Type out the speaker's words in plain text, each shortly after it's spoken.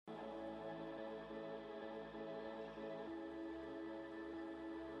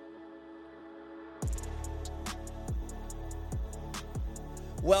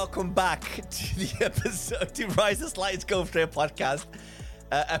Welcome back to the episode to Rise the Slightest Golf Trail podcast,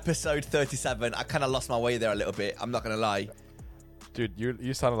 episode 37. I kind of lost my way there a little bit. I'm not gonna lie, dude.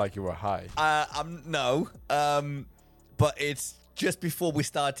 You sounded like you were high. But it's just before we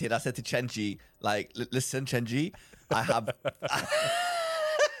started. I said to Chenji, like, listen, Chenji, I have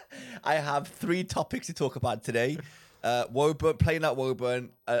I have 3 topics to talk about today. Woburn, playing at Woburn,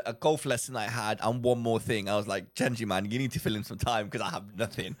 a golf lesson I had, and one more thing. I was like, Chenji, man, you need to fill in some time because I have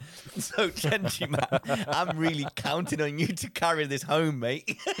nothing. So, Chenji, man, I'm really counting on you to carry this home,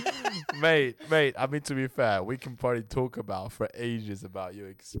 mate. mate, I mean, to be fair, we can probably talk about for ages about your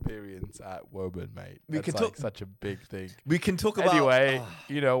experience at Woburn, mate. That's like such a big thing. We can talk about... Anyway,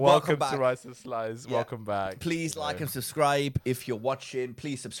 welcome back to Rise the Slides. Yeah. Welcome back. Please like and subscribe. If you're watching,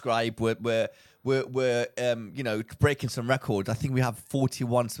 please subscribe. We're breaking some records. I think we have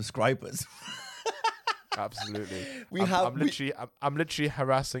 41 subscribers. Absolutely. I'm literally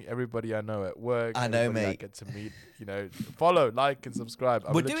harassing everybody I know at work. I know, mate. I get to meet, follow, like, and subscribe.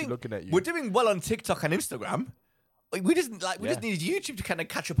 I'm looking at you. We're doing well on TikTok and Instagram. We just need YouTube to kind of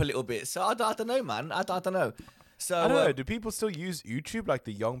catch up a little bit. So I don't know, man. I don't know. So I don't know. Do people still use YouTube, like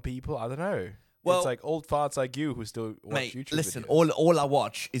the young people? I don't know. Well, it's like old farts like you who still watch YouTube. Listen, videos. all I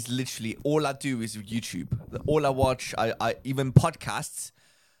watch is literally all I do is YouTube. All I watch, I even podcasts.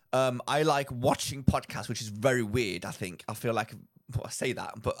 I like watching podcasts, which is very weird. I feel like I say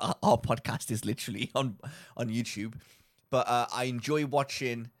that, but our podcast is literally on YouTube. But I enjoy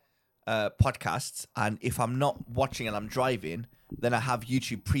watching podcasts, and if I'm not watching and I'm driving, then I have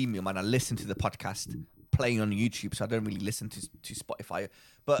YouTube Premium and I listen to the podcast playing on YouTube. So I don't really listen to Spotify.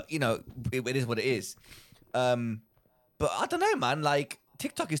 But, it is what it is. But I don't know, man. Like,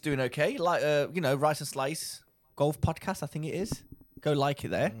 TikTok is doing okay. Like, Rice and Slice Golf Podcast, I think it is. Go like it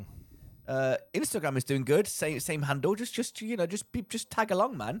there. Instagram is doing good. Same handle. Just tag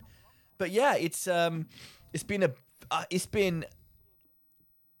along, man. But yeah, it's been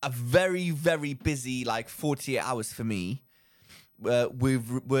a very, very busy, like, 48 hours for me.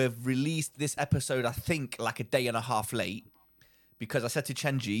 We've released this episode, I think, like a day and a half late. Because I said to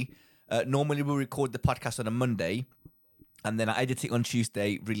Chenji, normally we'll record the podcast on a Monday, and then I edit it on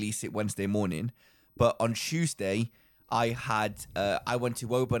Tuesday, release it Wednesday morning. But on Tuesday, I went to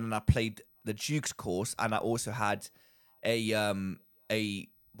Woburn and I played the Duke's course, and I also had a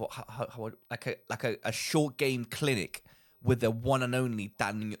short game clinic with the one and only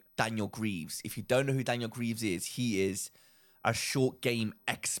Daniel Greaves. If you don't know who Daniel Greaves is, he is a short game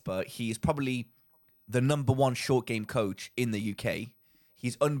expert. He is probably the number 1 short game coach in the UK.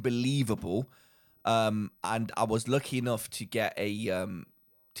 He's unbelievable. And I was lucky enough to get to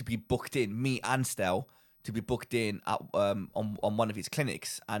be booked in, me and Stel, to be booked in at, on one of his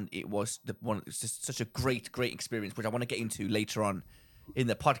clinics. And it was it's just such a great experience, which I want to get into later on in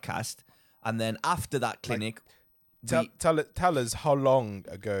the podcast. And then after that clinic... Tell us how long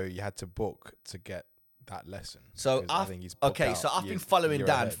ago you had to book to get that lesson. So I've been following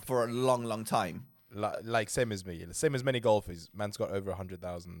Dan for a long, long time. Like same as me, same as many golfers. Man's got over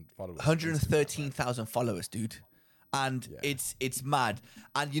 100,000 followers. 113,000 followers, dude, and it's mad.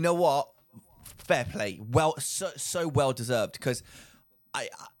 And you know what? Fair play. Well, so well deserved, because I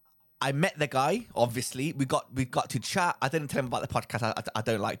met the guy. Obviously, we got to chat. I didn't tell him about the podcast. I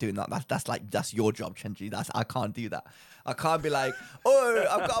don't like doing that. That's your job, Chenji. I can't do that. I can't be like, oh,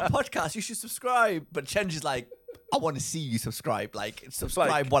 I've got a podcast, you should subscribe. But Chenji's like, I want to see you subscribe. Like,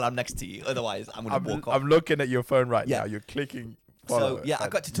 subscribe while I'm next to you. Otherwise, I'm going to walk off. I'm looking at your phone right now. You're clicking follow. So, yeah, I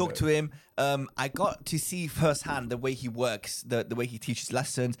got to talk to him. I got to see firsthand the way he works, the way he teaches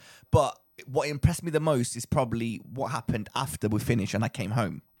lessons. But what impressed me the most is probably what happened after we finished and I came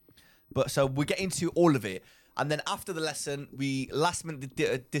home. But so we get into all of it. And then after the lesson, we last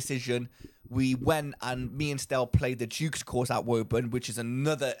minute decision. We went and me and Stel played the Duke's course at Woburn, which is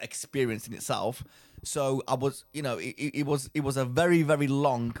another experience in itself. So I was, it was a very, very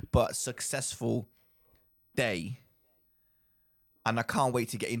long but successful day, and I can't wait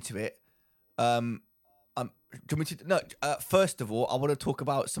to get into it. First of all, I want to talk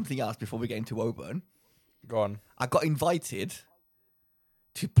about something else before we get into Woburn. Go on. I got invited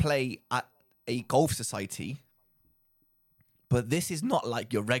to play at a golf society, but this is not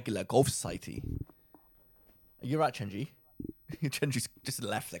like your regular golf society. Are you right, Chenji? Chenji's just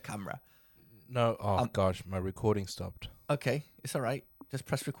left the camera. No, gosh, my recording stopped. Okay, it's all right. Just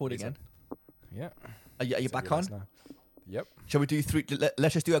press record again. Yeah. Are you back on? Now. Yep. Shall we do 3?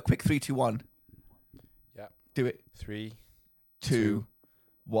 Let's just do a quick 3, 2, 1. Yeah. Do it. 3, 2,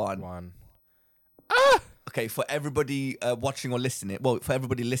 1. 1. Okay, for everybody watching or listening, for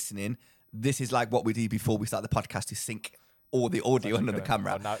everybody listening, this is like what we do before we start the podcast to sync or the audio under the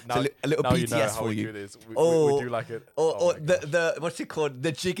camera. So a little now BTS you know how for we you. do this. We or do like it. Or the what's it called?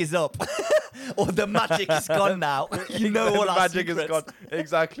 The jig is up, or the magic is gone now. You know all the our magic secrets. is gone.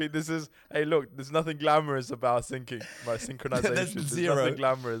 Exactly. This is. Hey, look. There's nothing glamorous about syncing. About synchronization. There's There's zero. nothing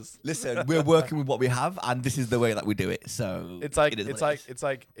glamorous. Listen, we're working with what we have, and this is the way that we do it. So It's like it is it's what it like is. it's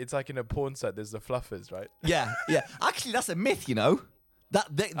like it's like in a porn set. There's the fluffers, right? Yeah. Actually, that's a myth. You know,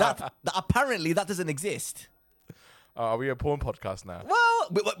 that apparently that doesn't exist. Are we a porn podcast now?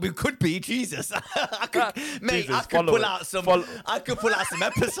 Well, we could be. Jesus, I could pull out some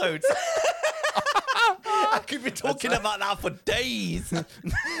episodes. I could be talking about that for days.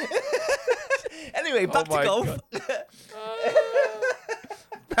 Anyway, back to golf.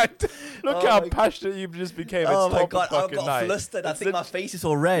 Look how passionate you just became. Oh It's my top god, of I fucking got night. flustered. I think my face is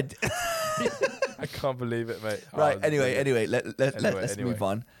all red. I can't believe it, mate. Right. Oh, Anyway, let's move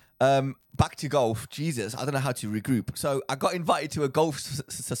on. Back to golf. Jesus, I don't know how to regroup. So I got invited to a golf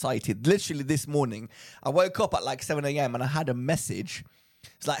society literally this morning. I woke up at like 7 a.m. and I had a message.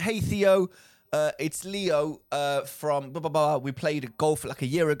 It's like, hey Theo, it's Leo from blah blah blah. We played golf like a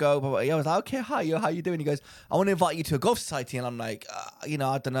year ago. Blah, blah. I was like, okay, hi, yo, how you doing? He goes, I want to invite you to a golf society, and I'm like, I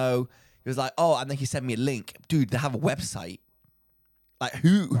don't know. He was like, oh, and then he sent me a link. Dude, they have a website. Like,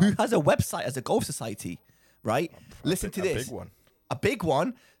 who has a website as a golf society, right? Listen to this. A big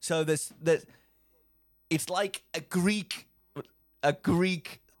one. So there's it's like a Greek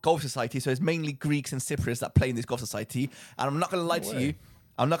golf society. So it's mainly Greeks and Cypriots that play in this golf society. And I'm not gonna lie to you.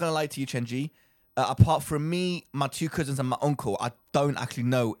 I'm not gonna lie to you, Chenji. Apart from me, my two cousins and my uncle, I don't actually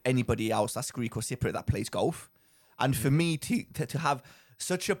know anybody else that's Greek or Cypriot that plays golf. And for me to have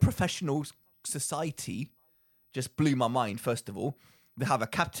such a professional society just blew my mind. First of all, they have a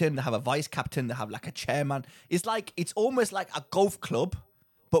captain, they have a vice captain, they have like a chairman. It's almost like a golf club,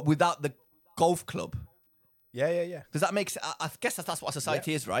 but without the golf club. Yeah. Does that make sense? I guess that's what a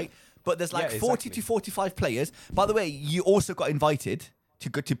society is, right? But there's like 40 exactly. to 45 players. By the way, you also got invited to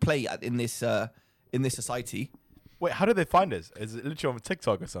go to play in this society. Wait, how did they find us? Is it literally on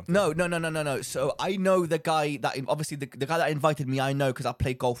TikTok or something? No. So I know the guy that obviously the guy that invited me. I know because I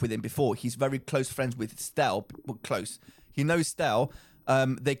played golf with him before. He's very close friends with Stel. Well, close. He knows Stel.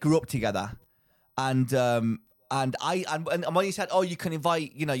 They grew up together, and when he said, "Oh, you can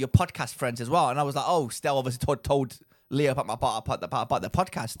invite your podcast friends as well," and I was like, "Oh, Stel obviously told Leo about the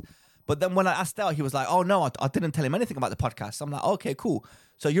podcast." But then when I asked Stel, he was like, "Oh no, I didn't tell him anything about the podcast." So I'm like, "Okay, cool.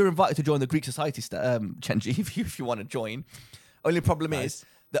 So you're invited to join the Greek Society, Chenji, if you want to join." The only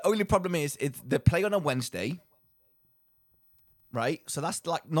problem is they play on a Wednesday, right? So that's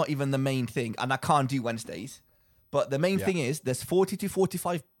like not even the main thing, and I can't do Wednesdays. But the main thing is there's 40 to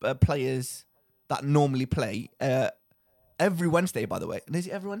 45 players that normally play every Wednesday, by the way. And is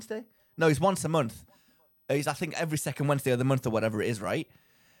it every Wednesday? No, it's once a month. It's, I think, every second Wednesday of the month or whatever it is, right?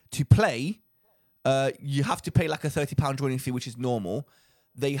 To play, you have to pay like a £30 joining fee, which is normal.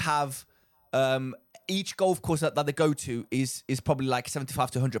 They have each golf course that they go to is probably like £75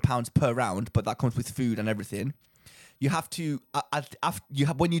 to £100 per round, but that comes with food and everything. You have to,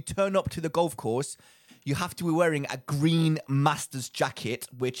 when you turn up to the golf course, you have to be wearing a green Masters jacket,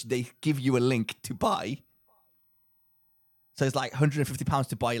 which they give you a link to buy. So it's like £150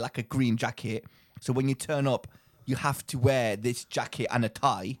 to buy like a green jacket. So when you turn up, you have to wear this jacket and a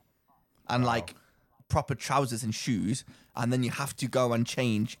tie and like proper trousers and shoes. And then you have to go and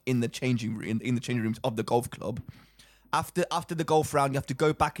change in the changing rooms of the golf club. After the golf round, you have to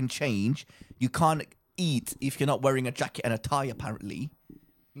go back and change. You can't eat if you're not wearing a jacket and a tie, apparently.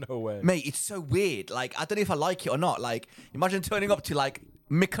 No way. Mate, it's so weird. Like, I don't know if I like it or not. Like, imagine turning up to, like,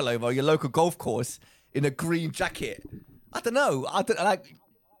 Mikolova or your local golf course in a green jacket. I don't know.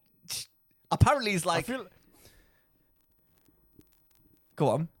 Apparently it's like... Go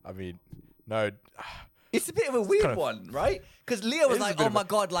on. I mean, no... It's a bit of a weird one, right? Because Leo was like, "Oh my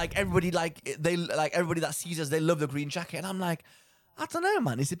god, like everybody, everybody that sees us, they love the green jacket," and I'm like, I don't know,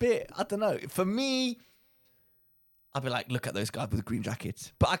 man. It's a bit, I don't know. For me, I'd be like, look at those guys with the green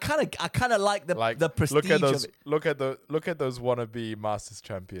jackets. But I kind of like the prestige of it. Look at those wannabe Masters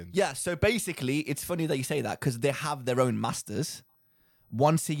champions. Yeah. So basically, it's funny that you say that because they have their own Masters.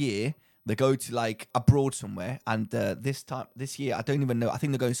 Once a year, they go to like abroad somewhere, and this year, I don't even know. I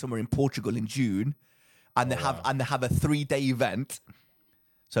think they're going somewhere in Portugal in June. And they have a 3-day event.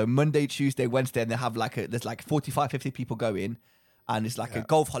 So Monday, Tuesday, Wednesday, and they have there's 45, 50 people going, and it's like a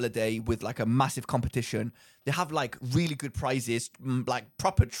golf holiday with like a massive competition. They have like really good prizes, like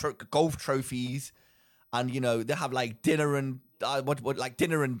proper golf trophies, and they have like dinner and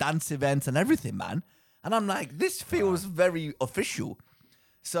dinner and dance events and everything, man. And I'm like, this feels very official.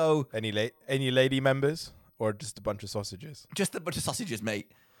 So any lady members or just a bunch of sausages? Just a bunch of sausages,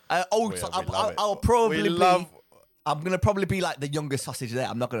 mate. I'll probably I'm gonna probably be like the youngest sausage there.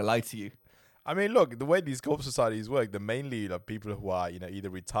 I'm not gonna lie to you. I mean, look, the way these golf societies work, they're mainly like people who are, either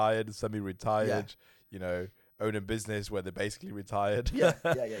retired, semi-retired, own a business where they're basically retired. Yeah.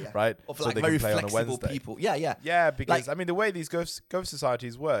 Right? Or for so like very flexible people. Yeah. Yeah, because the way these golf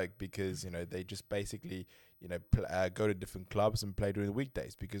societies work, because they just basically go to different clubs and play during the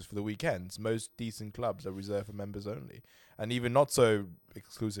weekdays. Because for the weekends, most decent clubs are reserved for members only, and even not so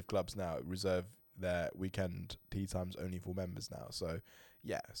exclusive clubs now reserve their weekend tee times only for members now. So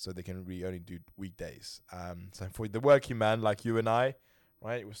so they can really only do weekdays. So for the working man like you and I,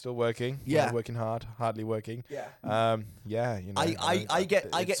 right, we're still working. We're working hardly working. Yeah. I get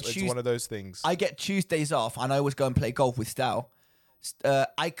it's one of those things. I get Tuesdays off, and I always go and play golf with Stal. The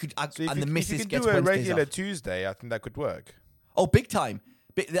missus gets Wednesdays off. If you can do a regular Tuesday, I think that could work. Oh, big time!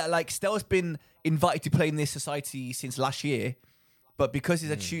 Like Stel's been invited to play in this society since last year, but because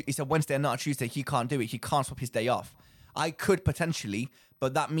it's a Wednesday and not a Tuesday, he can't do it. He can't swap his day off. I could potentially,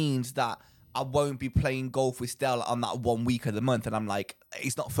 but that means that I won't be playing golf with Stel on that 1 week of the month, and I'm like,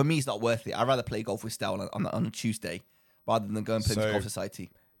 it's not for me. It's not worth it. I'd rather play golf with Stel on a Tuesday rather than go and play the golf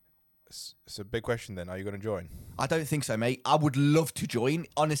society. So big question then: are you going to join? I don't think so, mate. I would love to join.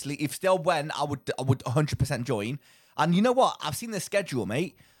 Honestly, if Stel went, I would 100% join. And you know what? I've seen the schedule,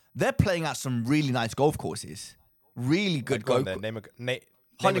 mate. They're playing at some really nice golf courses. Really good golf.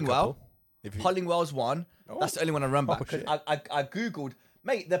 Hollingwell. Hollingwell's one. Oh. That's the only one I remember. Because I googled,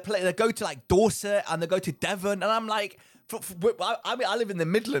 mate. They go to like Dorset and they go to Devon, and I'm like, I live in the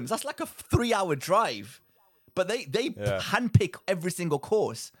Midlands. That's like a 3-hour drive, but they handpick every single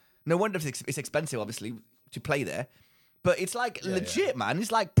course. No wonder it's expensive, obviously, to play there, but it's like legit, man.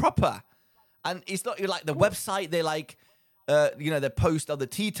 It's like proper, and it's not like the website. They like, they post all the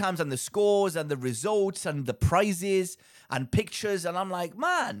tee times and the scores and the results and the prizes and pictures, and I'm like,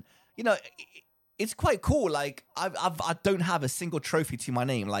 man. It's quite cool. Like I don't have a single trophy to my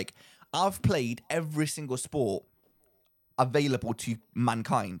name. Like I've played every single sport available to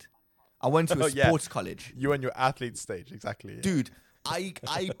mankind. I went to a sports college. You on your athlete stage, exactly. Yeah. Dude,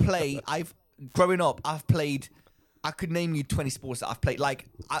 growing up, I've played. I could name you 20 sports that I've played. Like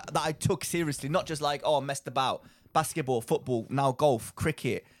that I took seriously, not just like I messed about. Basketball, football, now golf,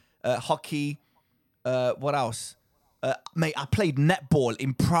 cricket, hockey. What else? Mate, I played netball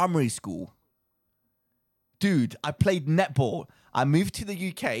in primary school. Dude, I played netball. I moved to the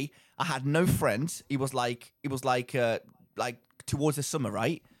UK. I had no friends. It was like towards the summer,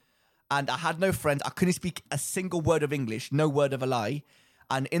 right? And I had no friends. I couldn't speak a single word of English, no word of a lie.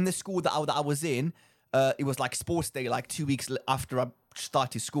 And in the school that I was in, it was like sports day, like 2 weeks after I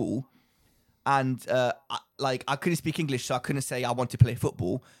started school. And I couldn't speak English, so I couldn't say I want to play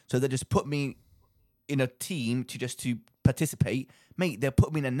football. So they just put me in a team to participate. Mate, they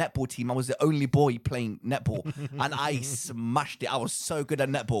put me in a netball team. I was the only boy playing netball and I smashed it. I was so good at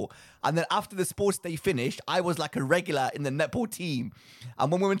netball. And then after the sports day finished, I was like a regular in the netball team. And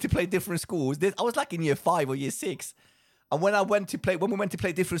when we went to play different schools, I was like in year 5 or year 6. And when we went to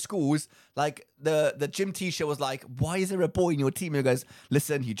play different schools, like the gym teacher was like, "Why is there a boy in your team?" He goes,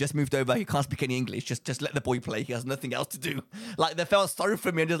 "Listen, he just moved over. He can't speak any English. Just let the boy play. He has nothing else to do." Like they felt sorry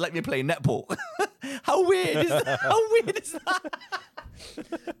for me and just let me play netball. How weird is that?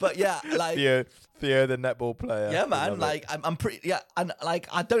 But yeah, like Theo, the netball player. Yeah, man. Like I'm pretty. Yeah, and like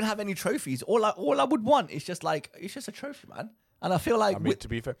I don't have any trophies. All I would want is just a trophy, man. And I feel like to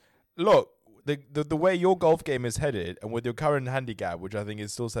be fair, look. The way your golf game is headed, and with your current handicap, which I think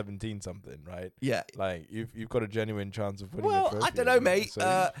is still 17 something, right? Yeah. Like you've got a genuine chance of winning. Well, I don't know, mate.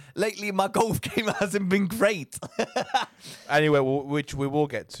 So lately my golf game hasn't been great. Anyway, which we will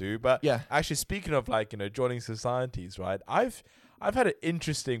get to, but yeah. Actually, speaking of joining societies, right? I've had an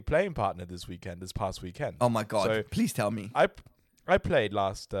interesting playing partner this past weekend. Oh my god! So please tell me. I played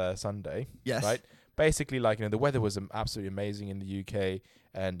last Sunday. Yes. Right. Basically, the weather was absolutely amazing in the UK.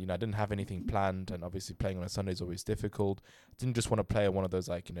 And, I didn't have anything planned. And obviously playing on a Sunday is always difficult. Didn't just want to play on one of those,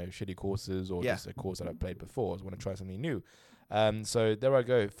 shitty courses or just a course that I've played before. I just want to try something new. So there I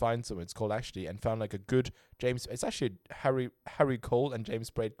go. Find some. It's called and found a good James. It's actually Harry Cole and James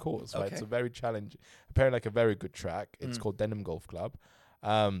Braid course, right? Okay. It's a very challenging, apparently a very good track. It's called Denham Golf Club.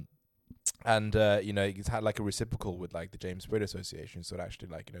 And it's had a reciprocal with the James Braid Association. So it actually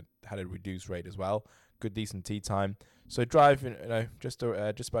had a reduced rate as well. Good, decent tee time. So drive, just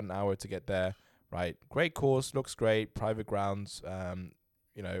about an hour to get there. Right, great course, looks great, private grounds. And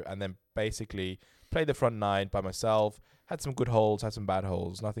then basically play the front 9 by myself. had some good holes, had some bad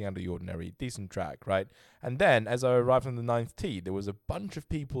holes, nothing out of the ordinary, decent track, right? And then as I arrived on the 9th tee, there was a bunch of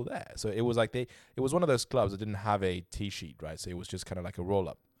people there. So it was like it was one of those clubs that didn't have a tee sheet, right? So it was just kind of like a roll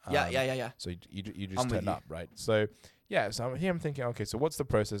up. Yeah. So you just turn up, right? So so I'm thinking, okay, so what's the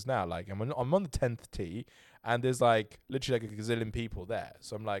process now? Like I'm on the 10th tee, and there's like literally like a gazillion people there.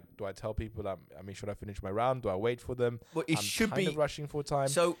 So I'm like, do I tell people should I finish my round? Do I wait for them? Well, it should be rushing for time.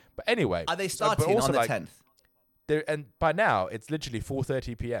 So, but anyway, are they starting on the 10th? And by now it's literally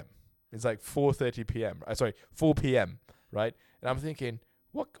 4:30 p.m. It's like 4:30 p.m. 4 p.m. Right? And I'm thinking,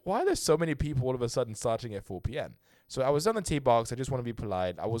 why are there so many people all of a sudden starting at 4 p.m.? So I was on the tee box. I just want to be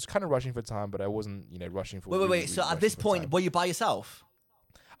polite. I was kind of rushing for time, but I wasn't, rushing for. Wait. So at this point, were you by yourself?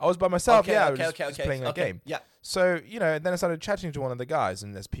 I was by myself. Okay, I was just playing a game. Yeah. So and then I started chatting to one of the guys,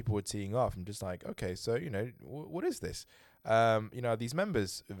 and as people were teeing off, I'm just like, okay, so what is this? These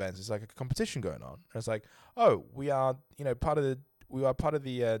members events. It's like a competition going on. And it's like, oh, we are part of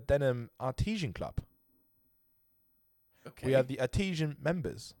the Denim Artesian Club. Okay. We are the Artesian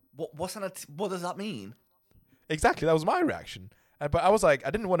members. What does that mean? Exactly, that was my reaction. But I was like,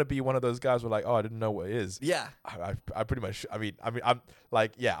 I didn't want to be one of those guys who were like, oh, I didn't know what it is. Yeah. I pretty much, I'm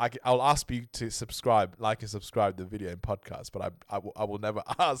like, yeah, I'll ask you to like and subscribe to the video and podcast, but I will never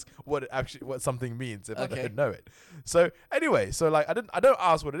ask what something means if I don't know it. So anyway, I don't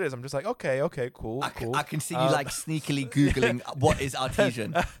ask what it is. I'm just like, okay, cool, cool. I can see you like sneakily Googling what is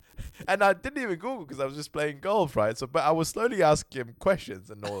artesian. And I didn't even Google because I was just playing golf, right? So, but I was slowly asking him questions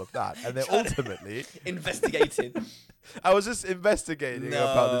and all of that. And then ultimately... investigating. I was just investigating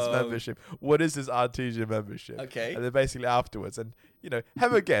about this membership. What is this artesian membership? Okay. And then basically afterwards, and,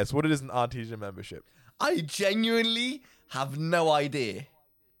 have a guess. What is an artesian membership? I genuinely have no idea.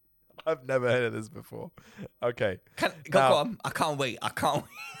 I've never heard of this before. Okay. Go on. I can't wait.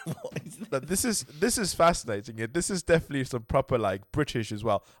 What is this is fascinating. This is definitely some proper like British as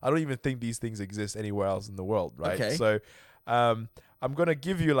well. I don't even think these things exist anywhere else in the world, right? Okay. So, I'm gonna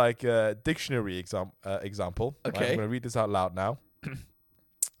give you like a dictionary example. Okay. Right? I'm gonna read this out loud now.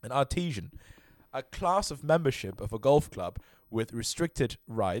 An artesian, a class of membership of a golf club with restricted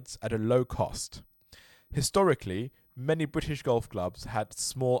rights at a low cost. Historically, many British golf clubs had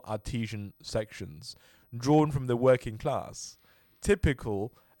small artesian sections drawn from the working class.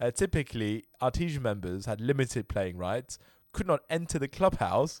 Typically, artesian members had limited playing rights, could not enter the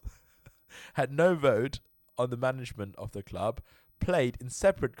clubhouse, had no vote on the management of the club, played in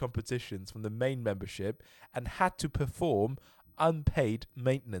separate competitions from the main membership, and had to perform unpaid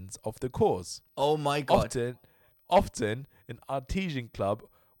maintenance of the course. Oh my God. Often, an artesian club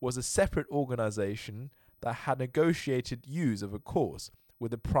was a separate organisation that had negotiated use of a course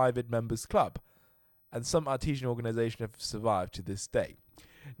with a private members club, and some artesian organisations have survived to this day.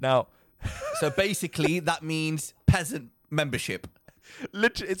 Now, so basically that means peasant membership.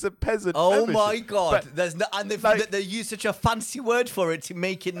 Literally, it's a peasant. Oh membership. my God! But they use such a fancy word for it to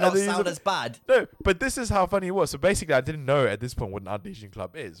make it not sound as bad. No, but this is how funny it was. So basically, I didn't know at this point what an artesian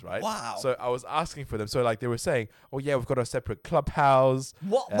club is, right? Wow. So I was asking for them. So like they were saying, oh yeah, we've got a separate clubhouse.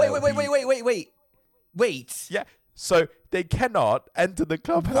 What? Wait. Yeah. So they cannot enter the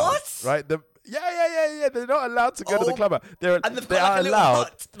clubhouse. What? Right? Yeah. They're not allowed to go to the clubhouse. They are a allowed.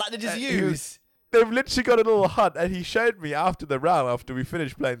 Hut that they just use. They've literally got a little hut, and he showed me after the round, after we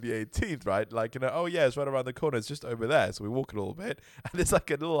finished playing the 18th, right? Like, oh yeah, it's right around the corner. It's just over there. So we walk a little bit, and it's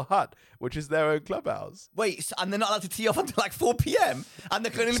like a little hut, which is their own clubhouse. Wait, and they're not allowed to tee off until like 4 p.m. And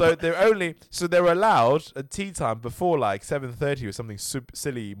they're only they're allowed a tea time before like 7:30 or something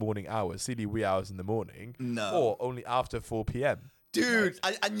silly morning hours, silly wee hours in the morning. No. Or only after 4 p.m. Dude,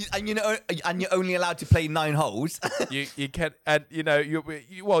 and you're only allowed to play 9 holes. you can, and you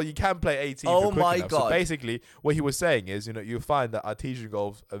can play 18. Oh my enough. God! So basically, what he was saying is, you find that artesian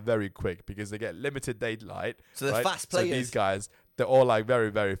golf are very quick because they get limited daylight. So they're fast players. So these guys, they're all like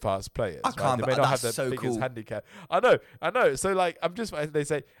very, very fast players. I can't. They may not have the so biggest cool. handicap. I know. So like, they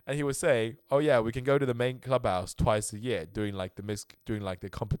say, and he was saying, oh yeah, we can go to the main clubhouse twice a year doing like the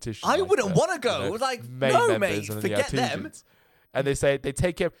competition. I wouldn't want to go. No, mate, forget them. And they say they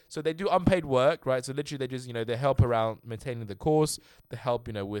take care. So they do unpaid work, right? So literally they just, they help around maintaining the course. They help,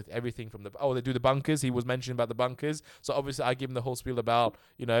 with everything from they do the bunkers. He was mentioning about the bunkers. So obviously I give him the whole spiel about,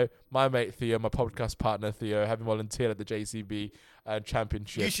 my mate Theo, my podcast partner Theo, having volunteered at the JCB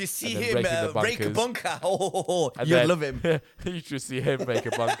championship. You should see him rake a bunker. You'd love him. You should see him rake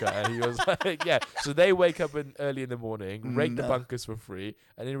a bunker. And he was like, yeah. So they wake up early in the morning, rake the bunkers for free,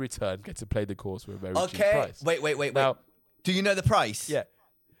 and in return get to play the course for a very cheap price. Wait. Now, do you know the price? Yeah.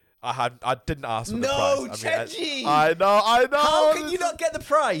 I didn't ask for the No, price. Chenji! I know. How can you not get the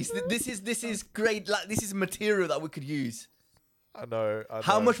price? This is great. Like, this is material that we could use. I know.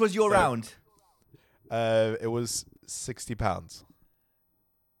 How much was your round? It was £60.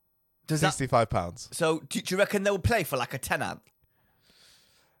 £65. So do you reckon they'll play for like a tenner?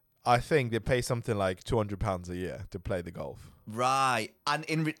 I think they pay something like £200 a year to play the golf. Right,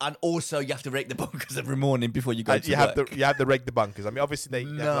 and also you have to rake the bunkers every morning before you go to work. You have to rake the bunkers. I mean, obviously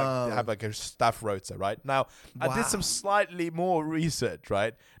they have like a staff rota, right? Now, I did some slightly more research,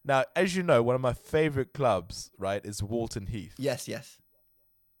 right? Now, as you know, one of my favorite clubs, right, is Walton Heath. Yes.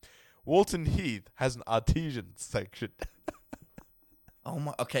 Walton Heath has an artesian section. Oh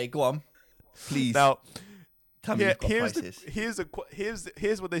my! Okay, go on, please. Now, tell me here's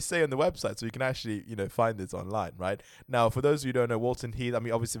what they say on the website, so you can actually find this online, right? Now, for those of you who don't know, Walton Heath, I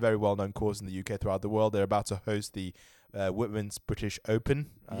mean, obviously a very well-known course in the UK throughout the world. They're about to host the Women's British Open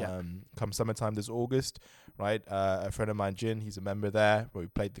come summertime this August, right? A friend of mine, Jin, he's a member there. We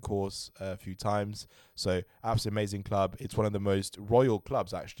played the course a few times, so absolutely amazing club. It's one of the most royal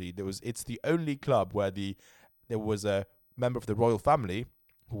clubs, actually. It's the only club where there was a member of the royal family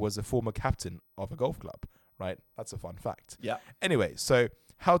who was a former captain of a golf club. Right, that's a fun fact. Yeah. Anyway, so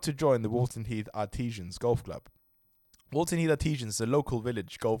how to join the Walton Heath Artesians Golf Club? Walton Heath Artesians is a local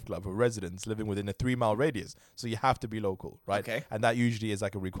village golf club for residents living within a 3-mile radius. So you have to be local, right? Okay. And that usually is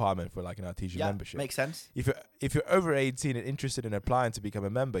like a requirement for like an Artesian membership. Makes sense. If you're over 18 and interested in applying to become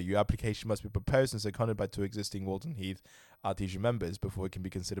a member, your application must be proposed and seconded by 2 existing Walton Heath Artesian members before it can be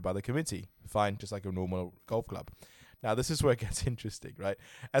considered by the committee. Fine, just like a normal golf club. Now, this is where it gets interesting, right?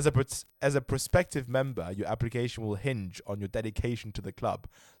 As a prospective member, your application will hinge on your dedication to the club.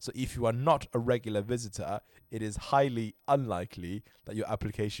 So if you are not a regular visitor, it is highly unlikely that your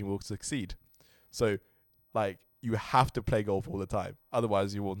application will succeed. So, like, you have to play golf all the time.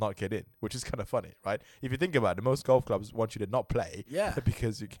 Otherwise, you will not get in, which is kind of funny, right? If you think about it, most golf clubs want you to not play. Yeah.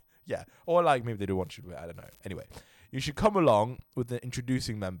 Because or like maybe they do want you to, I don't know. Anyway. You should come along with an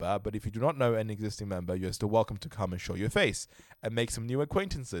introducing member, but if you do not know an existing member, you're still welcome to come and show your face and make some new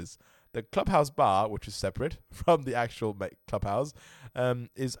acquaintances. The clubhouse bar, which is separate from the actual clubhouse,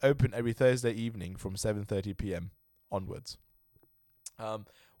 is open every Thursday evening from 7:30 p.m. onwards.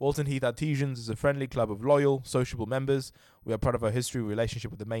 Walton Heath Artesians is a friendly club of loyal, sociable members. We are proud of our history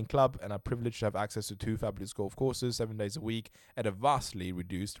relationship with the main club and are privileged to have access to 2 fabulous golf courses 7 days a week at a vastly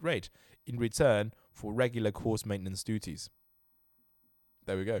reduced rate in return for regular course maintenance duties.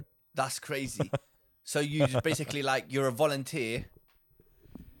 There we go. That's crazy. So you just basically you're a volunteer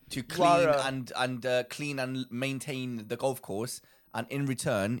to clean clean and maintain the golf course, and in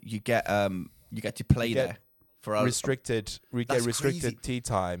return you get to play there. For restricted tee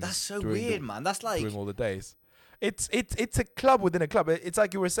times. That's so weird, man. That's like during all the days. It's a club within a club. It's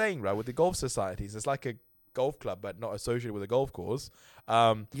like you were saying, right? With the golf societies, it's like a golf club, but not associated with a golf course.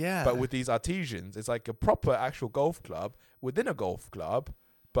 But with these artesians, it's like a proper actual golf club within a golf club,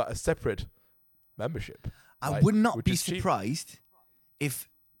 but a separate membership. I would not be surprised if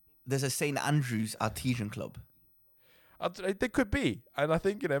there's a St. Andrew's Artesian Club. There could be, and I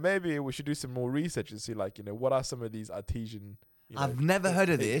think maybe we should do some more research and see what are some of these artesian. I've never heard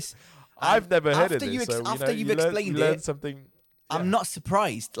of this. I've never heard of this. After you've explained it, something. Yeah. I'm not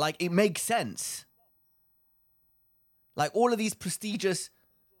surprised. Like, it makes sense. Like, all of these prestigious,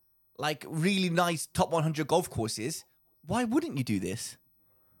 like really nice top 100 golf courses. Why wouldn't you do this?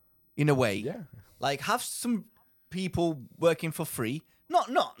 In a way, yeah. Like, have some people working for free.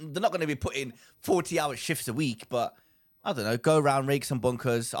 They're not going to be putting 40-hour shifts a week, but. I don't know, go around, rake some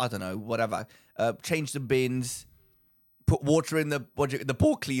bunkers, I don't know, whatever. Change the bins, put water in the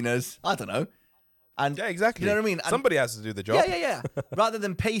ball cleaners, I don't know. And yeah, exactly. You know what I mean? And somebody has to do the job. Yeah. Rather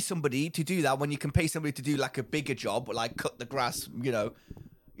than pay somebody to do that, when you can pay somebody to do like a bigger job, like cut the grass, roll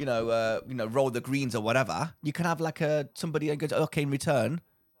the greens or whatever, you can have like somebody that goes, okay, in return,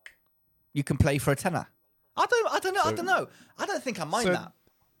 you can play for a tenner. I don't know. I don't think I mind that.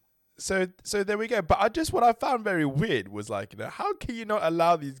 So there we go. But what I found very weird was how can you not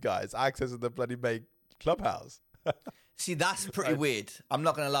allow these guys access to the bloody main clubhouse? See, that's pretty weird. I'm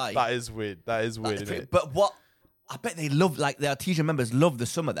not gonna lie. That is weird. Isn't it? But what I bet they love, like the Artesian members love the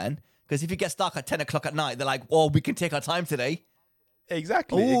summer then, because if it gets dark at 10 o'clock at night, they're like, "Oh, we can take our time today."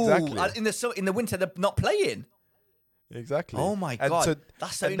 Exactly. In the winter, they're not playing. Exactly. Oh my god,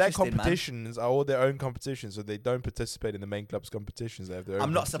 that's so interesting, their competitions are all their own competitions, so they don't participate in the main club's competitions. They have their own.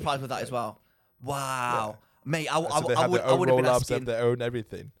 I'm not surprised with that as well. Wow. Mate, So they have their I own would have been roll-ups, asking. their own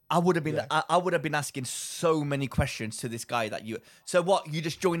everything. I would have been. Yeah. I would have been asking so many questions to this guy that you. So what? You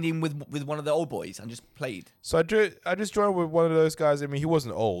just joined in with one of the old boys and just played. So I just joined with one of those guys. I mean, he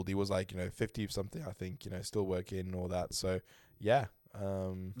wasn't old. He was like 50 something, I think. Still working and all that. So yeah.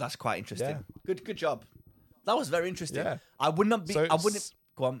 That's quite interesting. Yeah. Good job. That was very interesting. Yeah. I would not be. So I wouldn't.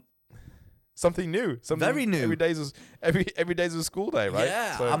 Go on. Something new. Something very new. Every day's a school day, right?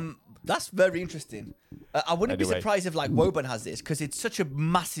 Yeah. So, that's very interesting. I wouldn't be surprised if like Woburn has this because it's such a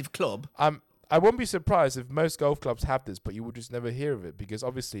massive club. I won't be surprised if most golf clubs have this, but you would just never hear of it because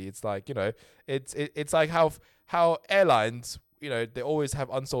obviously it's like it's like how airlines they always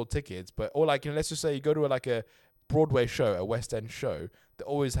have unsold tickets, but or like let's just say you go to a Broadway show, a West End show, they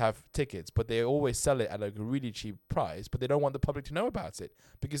always have tickets, but they always sell it at a really cheap price, but they don't want the public to know about it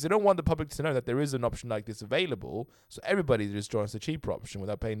because they don't want the public to know that there is an option like this available. So everybody just joins the cheaper option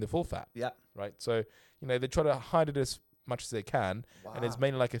without paying the full fat. Yeah. Right. So, they try to hide it as much as they can. Wow. And it's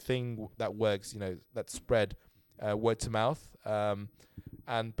mainly like a thing that works, that spread word to mouth. But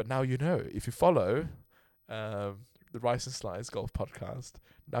now if you follow the Rice and Slice Golf Podcast,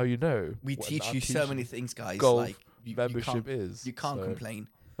 now we teach you so many things, guys. Golf like membership is. You can't complain.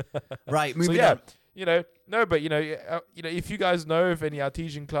 Right, moving on. If you guys know of any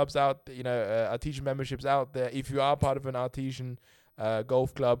artesian clubs out, artesian memberships out there, if you are part of an artesian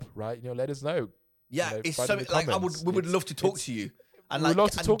golf club, right, let us know. Yeah, it's something like we would love to talk to you and we'd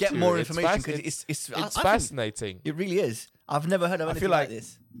love to talk get to more you. information because it's fascinating. It really is. I've never heard of anything like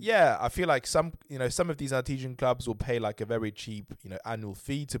this. Yeah, I feel like some of these artesian clubs will pay like a very cheap, annual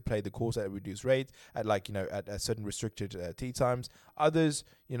fee to play the course at a reduced rate at at a certain restricted tee times. Others,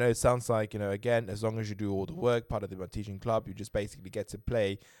 it sounds like, again, as long as you do all the work, part of the artesian club, you just basically get to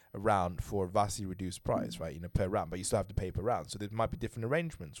play a round for a vastly reduced price, right? Per round, but you still have to pay per round. So there might be different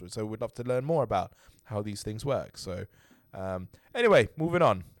arrangements. So we'd love to learn more about how these things work. So anyway, moving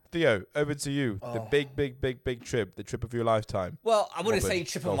on. Theo, over to you. The big trip, the trip of your lifetime. Well, I wouldn't say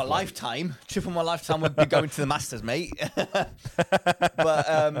trip of my lifetime. Trip of my lifetime would be going to the Masters, mate.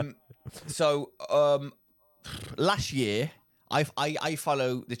 But last year, I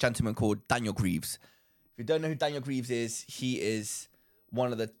follow this gentleman called Daniel Greaves. If you don't know who Daniel Greaves is, he is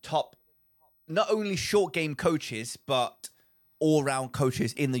one of the top, not only short game coaches, but all round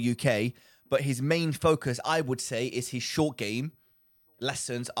coaches in the UK. But his main focus, I would say, is his short game.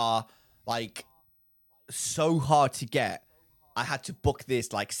 Lessons are like so hard to get. I had to book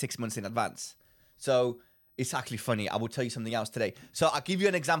this like 6 months in advance. So it's actually funny. I will tell you something else today. So I'll give you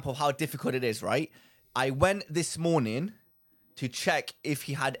an example of how difficult it is, right? I went this morning to check if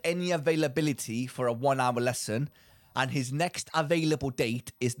he had any availability for a 1 hour lesson. And his next available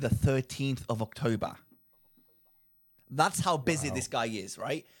date is the 13th of October. That's how busy this guy is,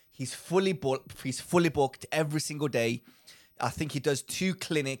 right? He's fully booked every single day. I think he does 2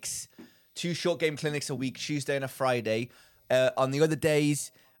 short game clinics a week, Tuesday and a Friday. On the other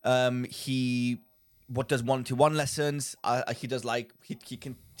days, he does 1-to-1 lessons. He does he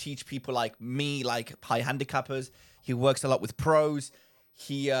can teach people like me, like high handicappers. He works a lot with pros.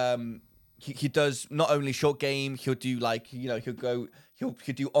 He does not only short game. He'll do he'll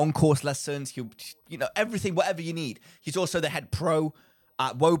do on course lessons. He'll everything, whatever you need. He's also the head pro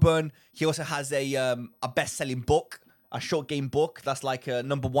at Woburn. He also has a best selling book. A short game book that's like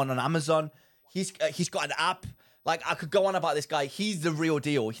number 1 on Amazon. He's got an app. Like I could go on about this guy. He's the real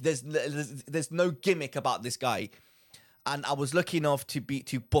deal. There's no gimmick about this guy. And I was lucky enough to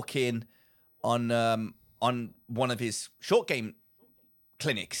book in on one of his short game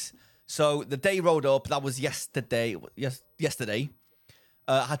clinics. So the day rolled up. That was yesterday. Yesterday.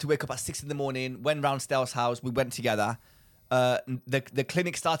 I had to wake up at 6 a.m. Went round Stale's house. We went together. The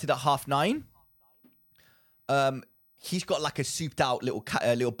clinic started at 9:30. He's got like a souped out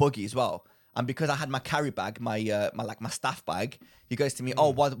little buggy as well. And because I had my carry bag, my staff bag, he goes to me,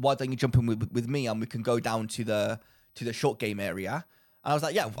 why don't you jump in with me and we can go down to the short game area? And I was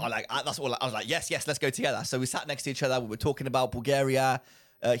like, yeah, that's all. I was like, yes, let's go together. So we sat next to each other. We were talking about Bulgaria.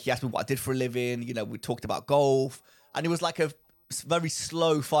 He asked me what I did for a living. We talked about golf. And it was like a very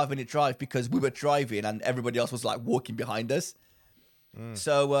slow 5-minute drive because we were driving and everybody else was like walking behind us.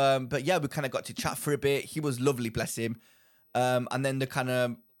 So, but yeah, we kind of got to chat for a bit. He was lovely, bless him. And then the kind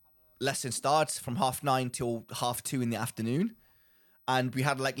of lesson starts from 9:30 till 2:30 in the afternoon. And we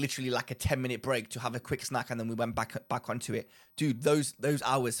had literally a 10-minute break to have a quick snack. And then we went back onto it. Dude, those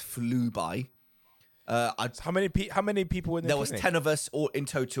hours flew by. How many people in the There clinic? was 10 of us all in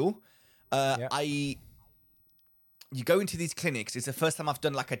total. You go into these clinics. It's the first time I've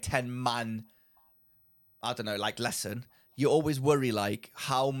done a 10-man, lesson. You always worry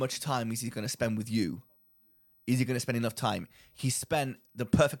how much time is he going to spend with you? is he going to spend enough time? He spent the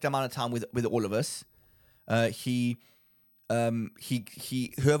perfect amount of time with all of us. He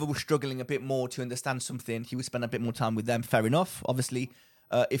whoever was struggling a bit more to understand something, he would spend a bit more time with them. Fair enough. Obviously,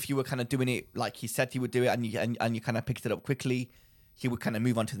 if you were kind of doing it like he said he would do it, and you kind of picked it up quickly, he would kind of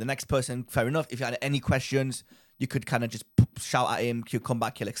move on to the next person. Fair enough. If you had any questions, you could kind of just shout at him. He'll come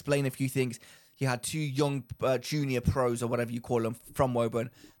back. He'll explain a few things. He had 2 young junior pros or whatever you call them from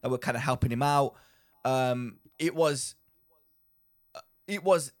Woburn that were kind of helping him out. It was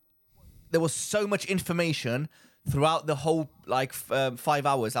there was so much information throughout the whole 5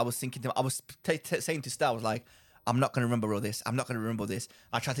 hours. I was thinking, I was saying to Stel, I was like, I'm not going to remember all this. I'm not going to remember this.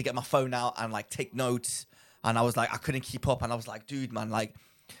 I tried to get my phone out and like take notes, and I was like, I couldn't keep up. And I was like, dude, man, like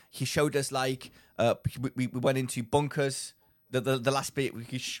he showed us we went into bunkers. The last bit,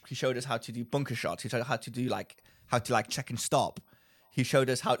 he showed us how to do bunker shots. He showed us how to do how to check and stop. He showed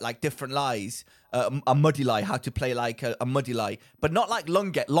us how different lies, a muddy lie, how to play a muddy lie, but not like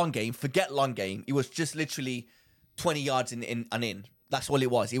long game. Forget long game. It was just literally 20 yards in. That's all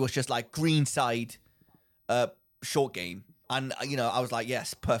it was. It was just like green side, short game. And I was like,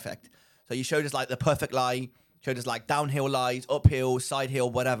 yes, perfect. So he showed us the perfect lie. Showed us downhill lies, uphill, side hill,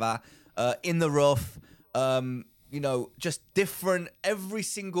 whatever, in the rough. Just different. Every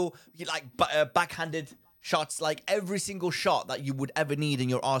single backhanded shots, every single shot that you would ever need in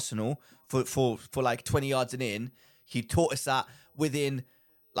your arsenal for 20 yards and in. He taught us that within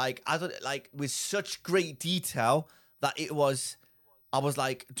with such great detail that I was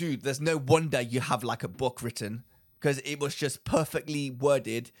like, dude, there's no wonder you have a book written, because it was just perfectly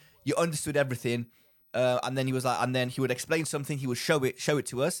worded. You understood everything. And then he was and then he would explain something. He would show it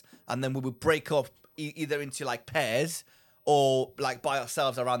to us, and then we would break up either into pairs or by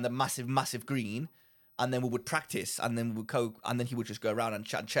ourselves around the massive green. And then we would practice, and then we would go, and then he would just go around and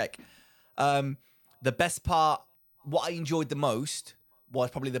chat and check. The best part, what I enjoyed the most,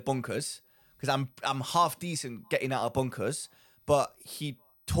 was probably the bunkers, because I'm half decent getting out of bunkers, but he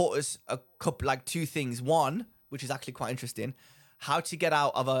taught us a couple 2 things. One, which is actually quite interesting, how to get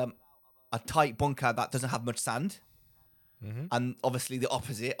out of a tight bunker that doesn't have much sand, and obviously the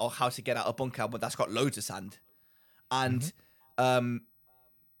opposite, or how to get out of a bunker but that's got loads of sand. And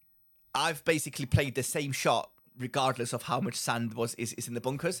I've basically played the same shot regardless of how much sand is in the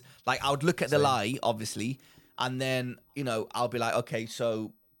bunkers. I would look at the lie, obviously, and then I'll be like, okay,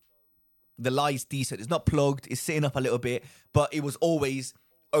 so the lie's decent. It's not plugged. It's sitting up a little bit, but it was always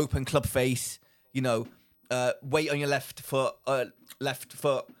open club face. Weight on your left foot,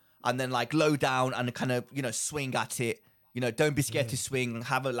 and then low down and kind of swing at it. Don't be scared to swing.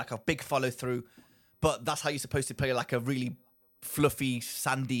 Have a big follow through. But that's how you're supposed to play a really fluffy,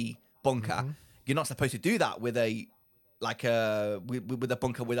 sandy bunker. You're not supposed to do that with a with a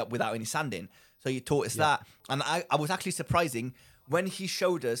bunker without any sand in. So he taught us that, and I was actually surprising when he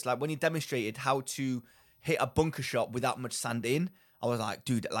showed us, when he demonstrated how to hit a bunker shot without much sand in. I was like,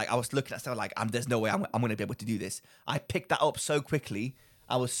 dude, I was looking at stuff there's no way I'm going to be able to do this. I picked that up so quickly.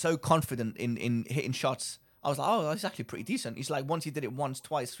 I was so confident in hitting shots. I was like, oh, that's actually pretty decent. He's once he did it once,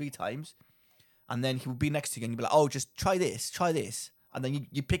 twice, 3 times, and then he would be next to you and you'd be like, oh, just try this. And then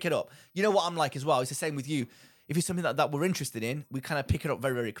you pick it up. You know what I'm like as well. It's the same with you. If it's something that we're interested in, we kind of pick it up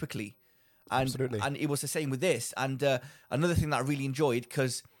very, very quickly. And, absolutely. And it was the same with this. And another thing that I really enjoyed,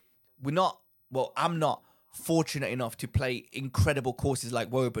 because I'm not fortunate enough to play incredible courses like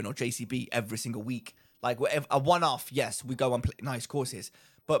Woburn or JCB every single week. A one-off, yes, we go and play nice courses.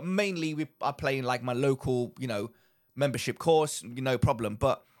 But mainly we are playing my local, membership course, no problem.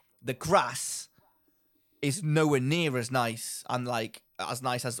 But the grass is nowhere near as nice and as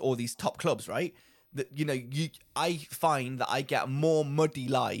nice as all these top clubs, right? I find that I get more muddy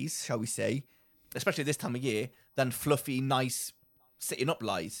lies, shall we say, especially this time of year, than fluffy, nice sitting up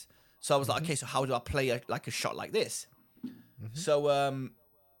lies. So I was like, okay, so how do I play a shot like this? So,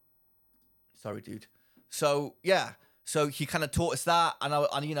 sorry, dude. So yeah, so he kind of taught us that, and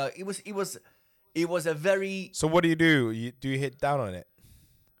it was a very. So what do you do? Do you hit down on it?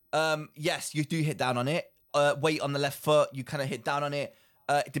 Yes, you do hit down on it. Weight on the left foot, you kind of hit down on it.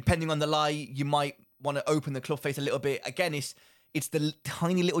 Depending on the lie, you might want to open the club face a little bit. Again, it's the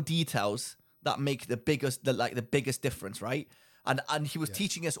tiny little details that make the biggest difference, right? And he was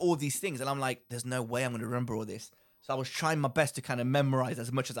teaching us all these things, and I'm like, there's no way I'm going to remember all this. So I was trying my best to kind of memorize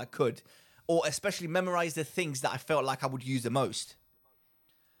as much as I could, or especially memorize the things that I felt like I would use the most.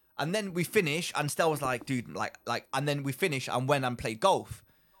 And then we finish, and Stel was like, dude, and then we finish and went and played golf.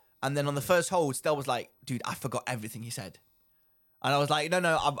 And then on the first hole, Stel was like, dude, I forgot everything he said. And I was like,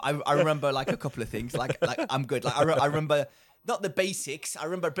 no, I remember like a couple of things. Like I'm good. Like I remember not the basics. I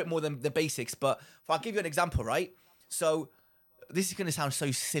remember a bit more than the basics. But I'll give you an example, right? So this is going to sound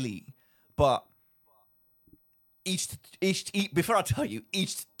so silly, but each before I tell you,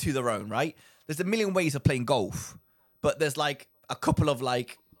 each to their own, right? There's a million ways of playing golf, but there's like a couple of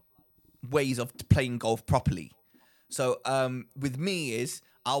like ways of playing golf properly. So with me is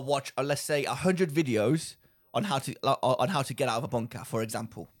I'll watch let's say 100 videos on how to get out of a bunker, for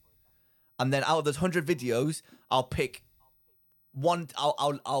example, and then out of those 100 videos, I'll pick one.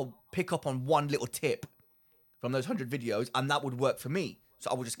 I'll pick up on one little tip from those 100 videos, and that would work for me.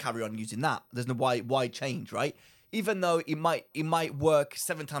 So I will just carry on using that. There's no why change, right? Even though it might work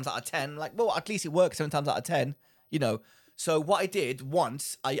 7 times out of 10, like, well, at least it works 7 times out of 10, you know. So what I did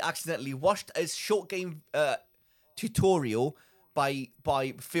once, I accidentally watched a short game tutorial by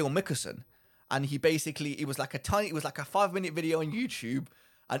Phil Mickelson, and it was like a 5-minute video on YouTube.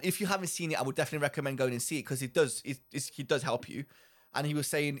 And if you haven't seen it, I would definitely recommend going and see it, because he does help you. And he was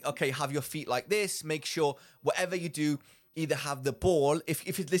saying, okay, have your feet like this. Make sure whatever you do, either have the ball. If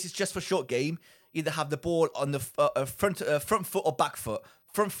this is just for short game, either have the ball on the front foot or back foot.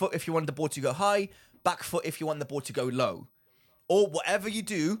 Front foot if you want the ball to go high. Back foot if you want the ball to go low. Or whatever you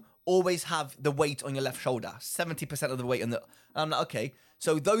do, always have the weight on your left shoulder. 70% of the weight on the. And I'm like, okay.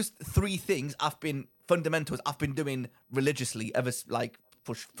 So those 3 things fundamentals I've been doing religiously ever like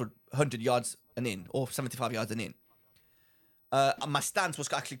for 100 yards and in, or 75 yards and in. My stance was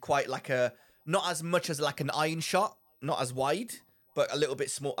actually quite like not as much as like an iron shot, not as wide, but a little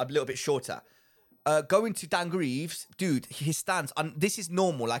bit small, a little bit shorter. Going to Dan Greaves, dude, his stance, and this is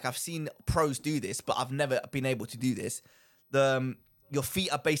normal. Like I've seen pros do this, but I've never been able to do this. Your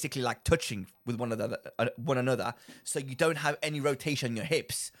feet are basically like touching with one another, so you don't have any rotation in your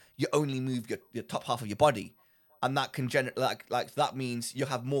hips. You only move your top half of your body, and that can generate like that means you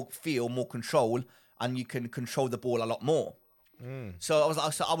have more feel, more control, and you can control the ball a lot more. So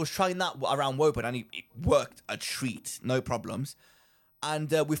I was trying that around Woburn, and it worked a treat, no problems.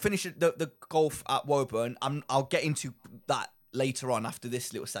 And we finished the golf at Woburn. I'll get into that later on after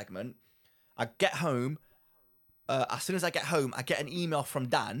this little segment. I get home. As soon as I get home, I get an email from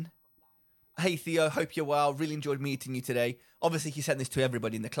Dan. Hey Theo, hope you're well. Really enjoyed meeting you today. Obviously, he sent this to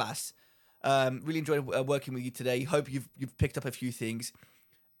everybody in the class. Really enjoyed working with you today. Hope you've picked up a few things.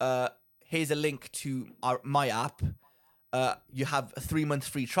 Here's a link to my app. You have a 3 month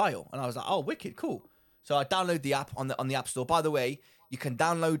free trial. And I was like, oh, wicked, cool. So I download the app on the App Store. By the way, you can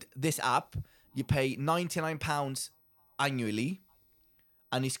download this app. You pay £99 annually.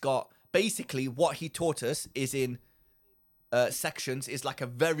 And it's got basically what he taught us is in sections. Is like a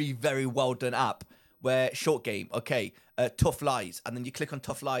very, very well done app where short game, okay, tough lies. And then you click on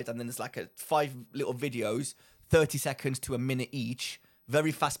tough lies. And then there's like 5 little videos, 30 seconds to a minute each.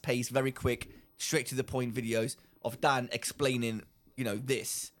 Very fast paced, very quick, straight to the point videos of Dan explaining,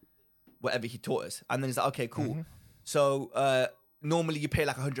 this, whatever he taught us. And then it's like, okay, cool. Mm-hmm. So normally you pay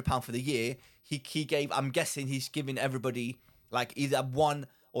like £100 for the year. He gave, I'm guessing he's giving everybody like either 1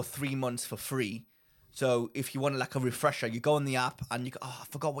 or 3 months for free. So if you want like a refresher, you go on the app and you go, I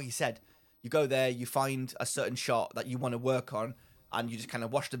forgot what you said. You go there, you find a certain shot that you want to work on, and you just kind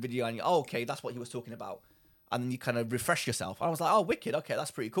of watch the video and okay, that's what he was talking about. And then you kind of refresh yourself. And I was like, oh, wicked. Okay,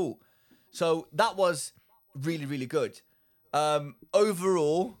 that's pretty cool. So that was really, really good.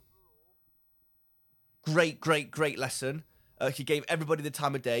 Overall, great lesson. He gave everybody the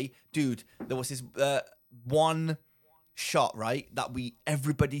time of day. Dude, there was this one shot, right, that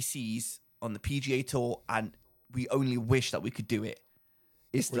everybody sees on the PGA Tour, and we only wish that we could do it.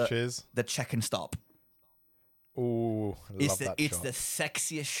 Which is the check and stop. Ooh, it's the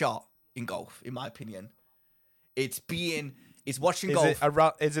sexiest shot in golf, in my opinion. It's watching golf.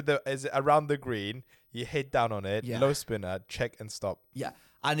 Is it around the green? You hit down on it, low spinner, check and stop. Yeah,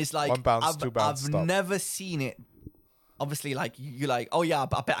 and it's like 1 bounce, 2 bounce, I've stop. never seen it. Obviously, like you're like, oh yeah,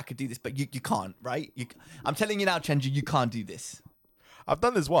 I bet I could do this, but you can't, right? I'm telling you now, Chenji, you can't do this. I've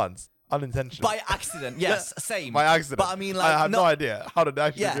done this once, unintentionally, by accident. Yes, same. By accident. But I mean, like, I have no idea how to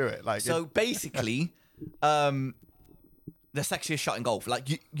actually do it. Like, so basically, the sexiest shot in golf. Like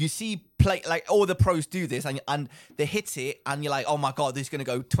you see play, like all the pros do this, and they hit it, and you're like, oh my god, this is gonna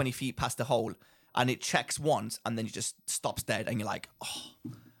go 20 feet past the hole, and it checks once, and then it just stops dead, and you're like, oh,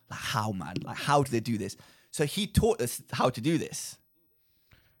 like how, man? Like how do they do this? So he taught us how to do this,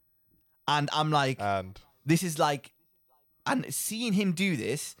 and I'm like, this is like, and seeing him do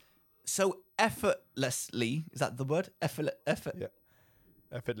this so effortlessly, is that the word? Yeah,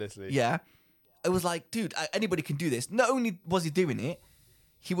 effortlessly. Yeah. It was like, dude, anybody can do this. Not only was he doing it,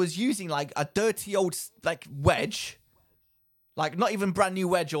 he was using like a dirty old like wedge Like, not even brand new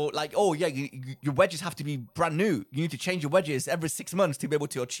wedge or like, oh, yeah, your wedges have to be brand new. You need to change your wedges every 6 months to be able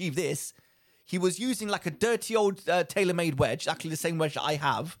to achieve this. He was using like a dirty old TaylorMade wedge, actually the same wedge that I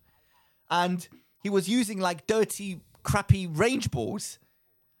have. And he was using like dirty, crappy range balls.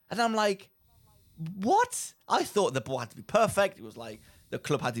 And I'm like, what? I thought the ball had to be perfect. It was like, the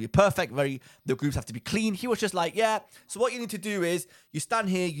club had to be perfect. The groups have to be clean. He was just like, yeah. So what you need to do is you stand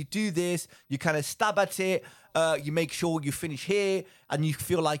here, you do this, you kind of stab at it. You make sure you finish here, and you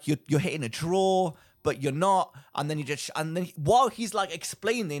feel like you're hitting a draw, but you're not. And then while he's like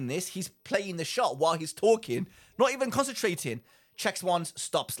explaining this, he's playing the shot while he's talking, not even concentrating. Checks once,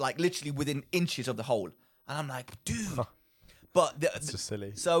 stops like literally within inches of the hole, and I'm like, dude. But that's just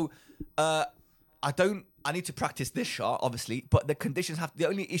silly. So I need to practice this shot, obviously, but the conditions the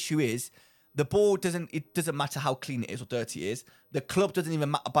only issue is the ball it doesn't matter how clean it is or dirty it is. The club doesn't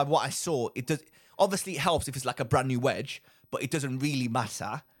even matter. By what I saw, obviously it helps if it's like a brand new wedge, but it doesn't really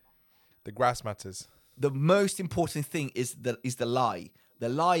matter. The grass matters. The most important thing is the lie. The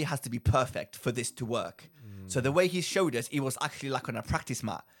lie has to be perfect for this to work. So the way he showed us, it was actually like on a practice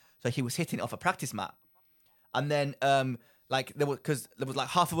mat. So he was hitting it off a practice mat. And then like there was like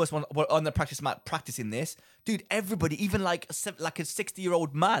half of us were on the practice mat practicing this. Dude, everybody, even like a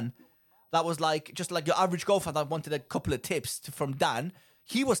 60-year-old man that was like just like your average golfer that wanted a couple of tips from Dan,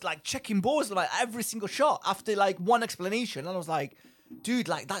 he was like checking balls like every single shot after like one explanation. And I was like, dude,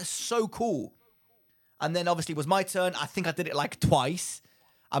 like that's so cool. And then obviously it was my turn. I think I did it like twice.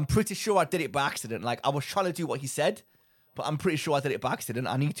 I'm pretty sure I did it by accident. Like I was trying to do what he said, but I'm pretty sure I did it by accident.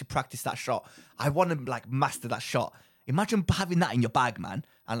 I need to practice that shot. I want to like master that shot. Imagine having that in your bag, man,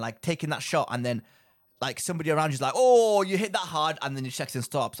 and like taking that shot, and then like somebody around you's like, oh, you hit that hard, and then you checks and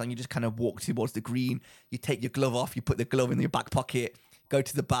stops, and you just kind of walk towards the green. You take your glove off, you put the glove in your back pocket, go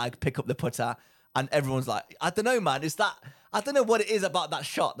to the bag, pick up the putter, and everyone's like, I don't know, man. I don't know what it is about that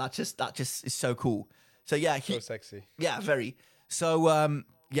shot that just is so cool. So yeah, so sexy. Yeah, very. So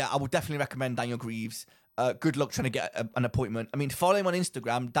yeah, I would definitely recommend Daniel Greaves. Good luck trying to get an appointment. I mean, follow him on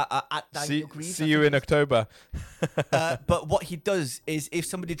Instagram at Daniel Greaves. See you in October. But what he does is, if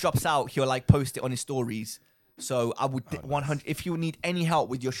somebody drops out, he'll like post it on his stories. So I would 100. If you need any help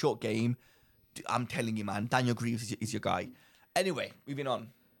with your short game, I'm telling you, man, Daniel Greaves is your guy. Anyway, moving on.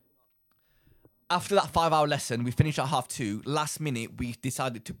 After that 5-hour lesson, we finished at 2:30. Last minute, we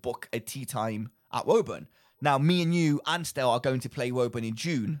decided to book a tea time at Woburn. Now, me and you and Stel are going to play Woburn in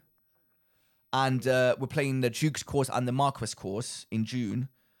June. And we're playing the Duke's course and the Marquess course in June.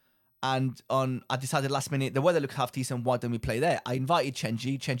 And I decided last minute, the weather looked half decent, why don't we play there? I invited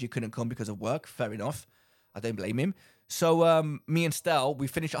Chenji. Chenji couldn't come because of work. Fair enough. I don't blame him. So me and Stel, we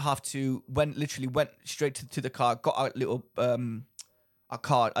finished at 2:30, went straight to the car, got our little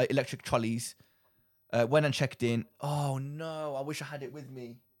electric trolleys, went and checked in. Oh no, I wish I had it with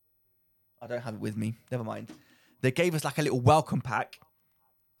me. I don't have it with me. Never mind. They gave us like a little welcome pack.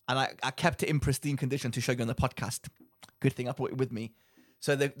 And I kept it in pristine condition to show you on the podcast. Good thing I brought it with me.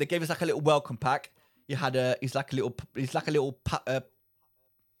 So they gave us like a little welcome pack. You had it's like one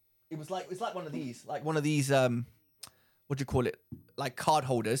of these, what do you call it? Like card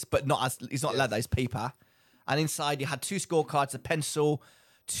holders, but it's not leather, it's paper. And inside you had 2 scorecards, a pencil,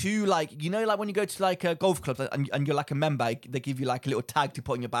 2 like when you go to like a golf club and you're like a member, they give you like a little tag to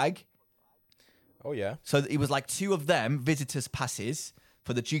put in your bag. Oh yeah. So it was like 2 of them, visitors passes.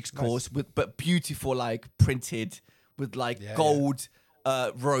 For the Duke's course, but beautiful, like printed with like gold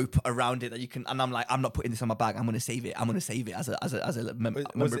rope around it that you can. And I'm like, I'm not putting this on my bag. I'm gonna save it. as a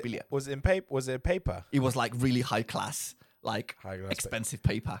memorabilia. Was it in paper? Was it paper? It was like really high class expensive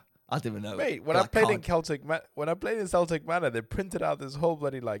paper. I didn't even know. Wait, when I played in Celtic Manor, they printed out this whole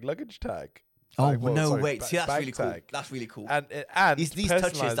bloody like luggage tag. Oh wait! See, that's really cool. That's really cool. And it's these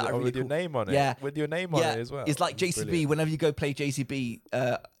touches that are really with cool. Your name on it. Yeah, with your name on it as well. It's like JCB. Brilliant. Whenever you go play JCB, you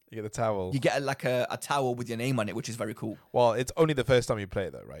get the towel. You get a towel with your name on it, which is very cool. Well, it's only the first time you play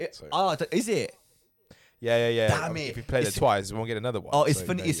it, though, right? Is it? Yeah. Damn it! If you played it twice, we won't get another one. Oh, it's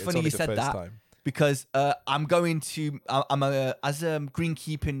funny. It's funny you said that time. Because I'm going to. As a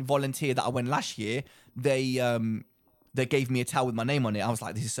greenkeeping volunteer that I went last year. They gave me a towel with my name on it. I was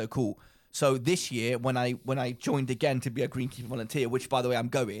like, this is so cool. So this year, when I joined again to be a greenkeeper volunteer, which by the way I'm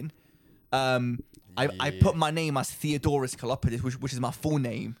going, I put my name as Theodorus Kalopoulos, which is my full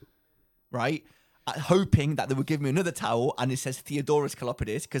name, right? Hoping that they would give me another towel and it says Theodorus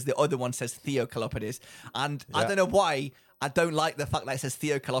Kalopoulos because the other one says Theo Kalopoulos, and I don't know why I don't like the fact that it says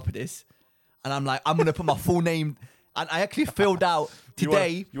Theo Kalopoulos, and I'm like, I'm gonna put my full name. And I actually filled out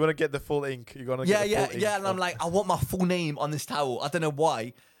today. You want to get the full ink? Yeah. And I'm like, I want my full name on this towel. I don't know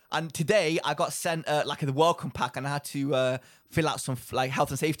why. And today I got sent like the welcome pack, and I had to fill out some like health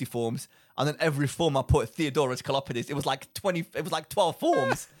and safety forms. And then every form I put Theodoros Kalopidis. It was like 12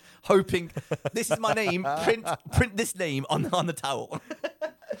 forms, hoping this is my name. Print this name on the towel.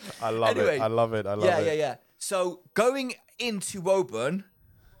 I love it. I love it. Yeah. So going into Woburn,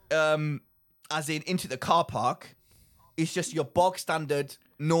 as in into the car park, is just your bog standard,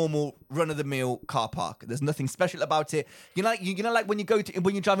 normal, run of the mill car park. There's nothing special about it. You know, like when you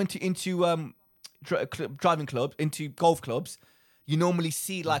drive into driving clubs, into golf clubs, you normally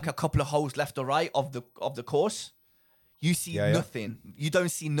see like a couple of holes left or right of the course. You see nothing. You don't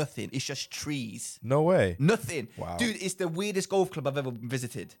see nothing. It's just trees. No way. Nothing. Wow. Dude, it's the weirdest golf club I've ever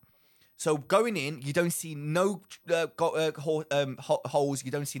visited. So going in, you don't see no holes.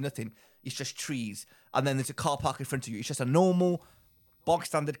 You don't see nothing. It's just trees. And then there's a car park in front of you. It's just a normal, bog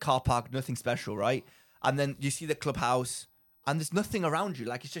standard car park. Nothing special, right? And then you see the clubhouse, and there's nothing around you.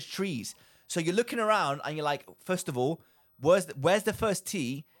 Like, it's just trees. So you're looking around, and you're like, first of all, where's the first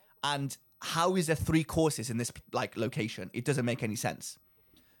tee? And how is there 3 courses in this like location? It doesn't make any sense.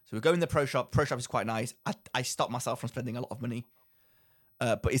 So we go in the pro shop. Pro shop is quite nice. I stopped myself from spending a lot of money.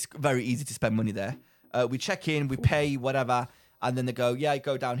 But it's very easy to spend money there. We check in, we pay, whatever, and then they go,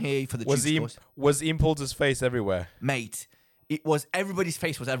 go down here for the course. Was Impulse's face everywhere? Mate, it was, everybody's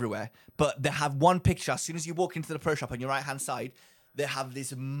face was everywhere. But they have one picture. As soon as you walk into the pro shop on your right-hand side, they have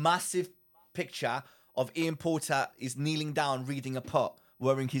this massive picture of Ian Porter is kneeling down reading a putt,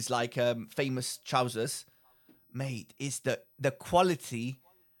 wearing his like famous trousers. Mate, it's the quality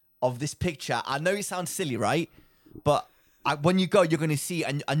of this picture. I know it sounds silly, right? But when you go, you're going to see,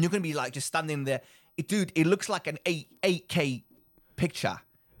 and you're going to be like just standing there. Dude, it looks like an 8K picture.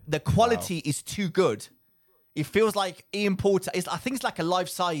 The quality is too good. It feels like Ian Porter. I think it's like a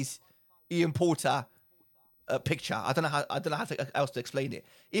life-size Ian Porter picture. I don't know how else to explain it.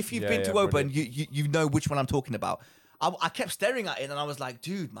 If you've been to Woburn, you know which one I'm talking about. I kept staring at it, and I was like,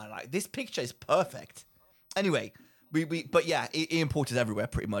 dude, man, like this picture is perfect. Anyway. But yeah, Ian Porter's everywhere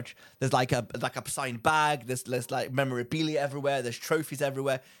pretty much. There's like a signed bag. There's like memorabilia everywhere. There's trophies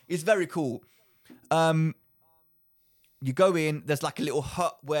everywhere. It's very cool. You go in. There's like a little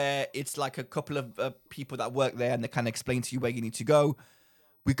hut where it's like a couple of people that work there, and they kind of explain to you where you need to go.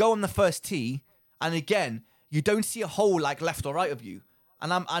 We go on the first tee, and again, you don't see a hole like left or right of you.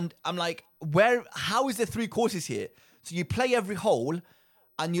 And I'm like, where? How is there 3 courses here? So you play every hole,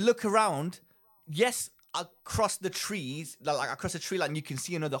 and you look around. Yes. Across the trees, like across the tree line, you can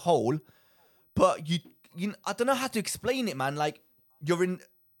see another hole, but you I don't know how to explain it, man. Like, you're in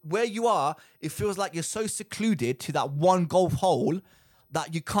where you are, it feels like you're so secluded to that one golf hole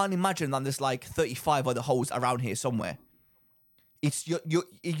that you can't imagine that there's like 35 other holes around here somewhere. It's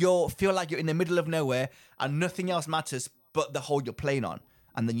you feel like you're in the middle of nowhere and nothing else matters but the hole you're playing on.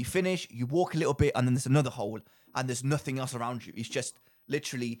 And then you finish, you walk a little bit, and then there's another hole, and there's nothing else around you. It's just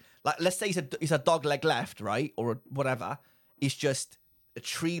literally, like, let's say it's a dog leg left, right? Or whatever. It's just a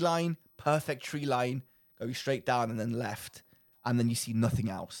tree line, perfect tree line, going straight down and then left. And then you see nothing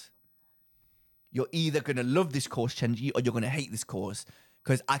else. You're either going to love this course, Chenji, or you're going to hate this course.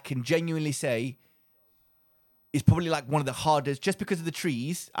 Because I can genuinely say it's probably like one of the hardest, just because of the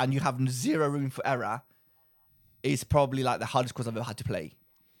trees, and you have 0 room for error. It's probably like the hardest course I've ever had to play.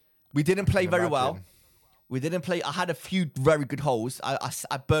 We didn't play very well. I had a few very good holes. I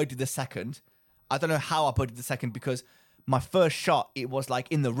birdied the second. I don't know how I birdied the second, because my first shot, it was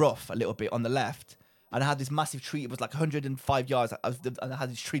like in the rough a little bit on the left. And I had this massive tree. It was like 105 yards. And I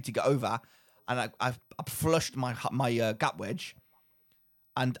had this tree to get over. And I flushed my gap wedge.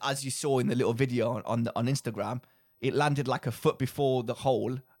 And as you saw in the little video on Instagram, it landed like a foot before the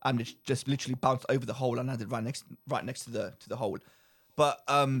hole. And it just literally bounced over the hole and landed right next to the hole. But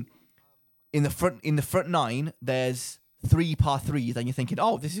in the front 9, there's 3 par 3s, and you're thinking,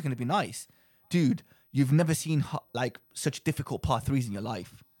 oh, this is going to be nice. Dude, you've never seen like such difficult par 3s in your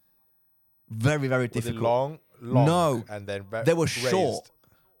life. Very, very difficult. Was it long? No. And then they were raised. Short.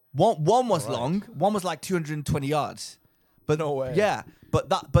 One was long. One was like 220 yards. But no way. Yeah. But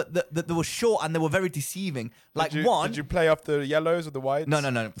they were short, and they were very deceiving. Like, did you play off the yellows or the whites? No.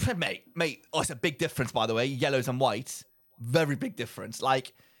 Mate. Oh, it's a big difference, by the way. Yellows and whites. Very big difference.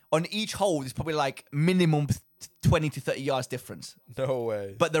 Like, on each hole, there's probably like minimum 20 to 30 yards difference. No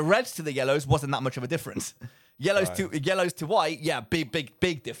way. But the reds to the yellows wasn't that much of a difference. Yellows to white, yeah,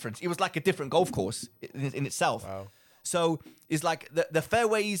 big difference. It was like a different golf course in itself. Wow. So it's like the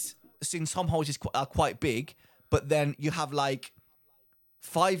fairways in some holes are quite big, but then you have like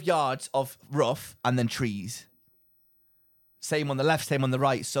 5 yards of rough and then trees. Same on the left, same on the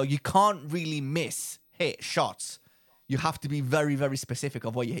right. So you can't really hit shots. you have to be very, very specific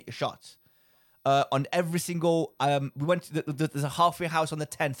of where you hit your shots. On every single, we went to there's a halfway house on the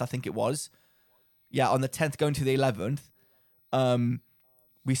 10th, I think it was. Yeah, on the 10th going to the 11th.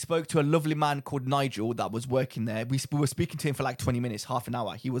 We spoke to a lovely man called Nigel that was working there. We were speaking to him for like 20 minutes, half an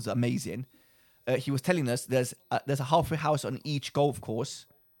hour. He was amazing. He was telling us there's a halfway house on each golf course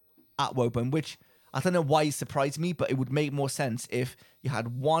at Woburn, which I don't know why it surprised me, but it would make more sense if you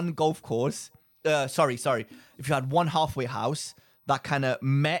had one golf course. Sorry. If you had one halfway house that kind of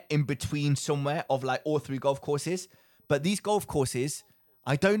met in between somewhere of like all three golf courses. But these golf courses,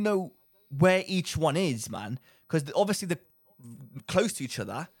 I don't know where each one is, man. Because obviously they're close to each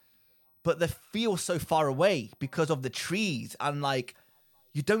other, but they feel so far away because of the trees. And like,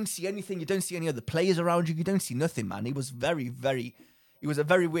 you don't see anything. You don't see any other players around you. You don't see nothing, man. It was it was a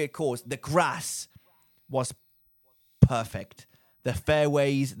very weird course. The grass was perfect. The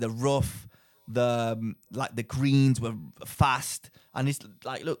fairways, the rough, the greens were fast, and it's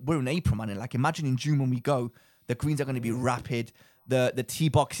like, look, we're in April, man, and like imagine in June when we go, the greens are going to be rapid, the tee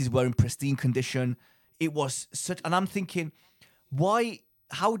boxes were in pristine condition. It was such, and I'm thinking,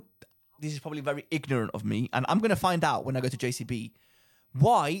 how this is probably very ignorant of me, and I'm going to find out when I go to JCB.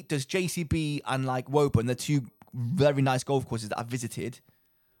 Why does JCB and like Woburn, the two very nice golf courses that I've visited,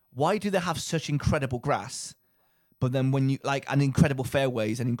 why do they have such incredible grass, but then when you like, and incredible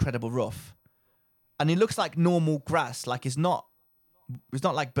fairways and incredible rough? And it looks like normal grass. Like it's not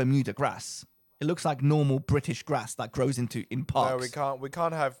like Bermuda grass. It looks like normal British grass that grows in parks. No, we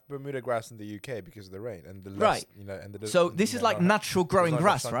can't have Bermuda grass in the UK because of the rain and the less, right. And the so this is like natural growing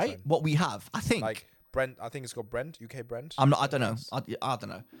grass, right? What we have, I think. Like Brent, I think it's called Brent, UK Brent. I don't know. I don't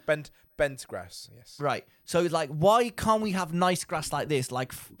know. Bent grass, yes. Right. So it's like, why can't we have nice grass like this?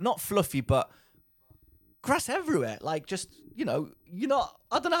 Like not fluffy, but grass everywhere. Like just I don't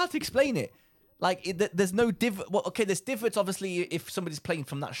know how to explain it. Like, there's no divot. Well, okay, there's divots, obviously, if somebody's playing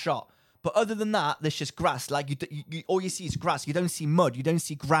from that shot. But other than that, there's just grass. Like, you all you see is grass. You don't see mud. You don't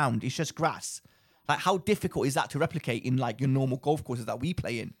see ground. It's just grass. Like, how difficult is that to replicate in, like, your normal golf courses that we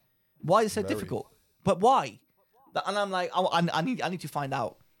play in? Why is it so difficult? But why? And I'm like, I need to find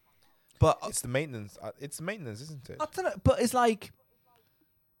out. But it's the maintenance. It's the maintenance, isn't it? I don't know. But it's like,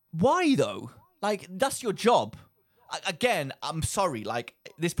 why, though? Like, that's your job. Again, I'm sorry, like,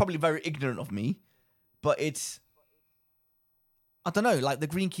 this is probably very ignorant of me, but it's, I don't know, like, the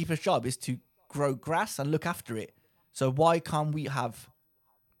greenkeeper's job is to grow grass and look after it. So why can't we have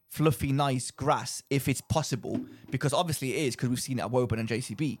fluffy, nice grass if it's possible? Because obviously it is, because we've seen it at Woburn and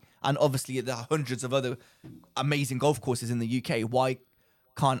JCB. And obviously there are hundreds of other amazing golf courses in the UK. Why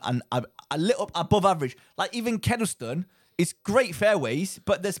can't, and a little above average, like even Kedleston, it's great fairways,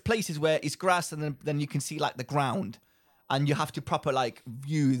 but there's places where it's grass and then you can see like the ground, and you have to proper like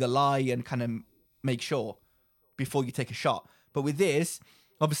view the lie and kind of make sure before you take a shot. But with this,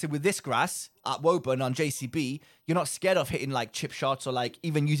 obviously with this grass at Woburn on JCB, you're not scared of hitting like chip shots or like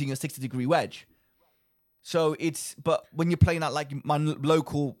even using a 60-degree wedge. So but when you're playing at like my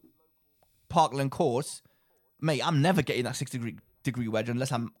local Parkland course, mate, I'm never getting that 60-degree wedge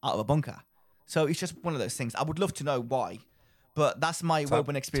unless I'm out of a bunker. So it's just one of those things. I would love to know why, but that's my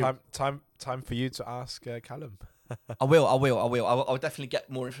Woburn experience. Time for you to ask Callum. I will. I'll definitely get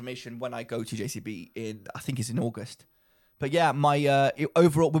more information when I go to JCB I think it's in August. But yeah,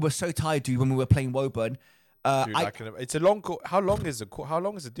 overall, we were so tired, dude, when we were playing Woburn. Dude, it's a long course. How long is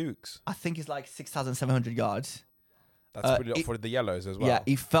the Dukes? I think it's like 6,700 yards. That's pretty up for the yellows as well. Yeah,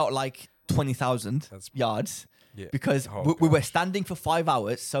 it felt like 20,000 yards. Yeah. Because we were standing for 5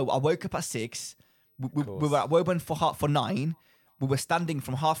 hours. So I woke up at 6. We were at Woburn for 9. We were standing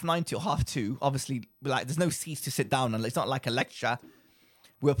from 9:30 to 2:30. Obviously, like there's no seats to sit down, and it's not like a lecture.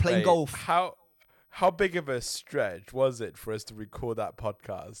 We were playing golf. How big of a stretch was it for us to record that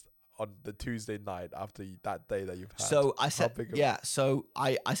podcast on the Tuesday night after that day that you've had? So I said, So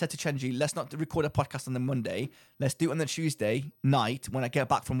I said to Chenji, let's not record a podcast on the Monday. Let's do it on the Tuesday night when I get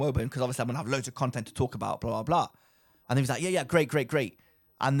back from Woburn, because obviously I'm gonna have loads of content to talk about. Blah blah blah. And he was like, yeah, great.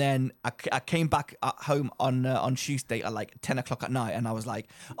 And then I came back at home on Tuesday at like 10 o'clock at night, and I was like,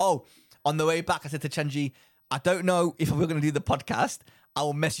 oh, on the way back, I said to Chenji, I don't know if we're gonna do the podcast. I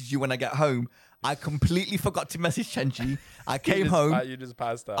will message you when I get home. I completely forgot to message Chenji. I came home. You just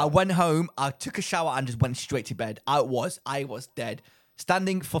passed out. I went home. I took a shower and just went straight to bed. I was dead.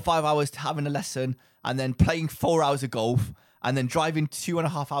 Standing for 5 hours to having a lesson, and then playing 4 hours of golf, and then driving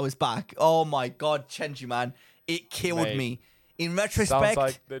 2.5 hours back. Oh my God, Chenji, man. It killed me. In retrospect, sounds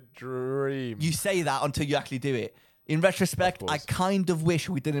like the dream. You say that until you actually do it. In retrospect, I kind of wish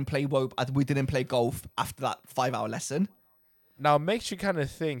we didn't play golf after that 5 hour lesson. Now, it makes you kind of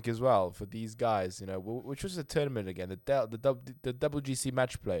think as well for these guys, you know, which was the tournament again, the WGC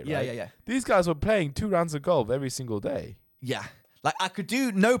match play, right? Yeah. These guys were playing 2 rounds of golf every single day. Yeah. Like, I could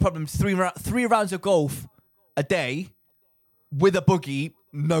do no problems 3 rounds of golf a day with a boogie,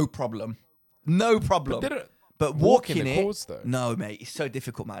 no problem. No problem. But walking it, course, though. No, mate, it's so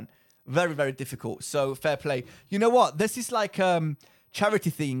difficult, man. Very, very difficult. So, fair play. You know what? This is like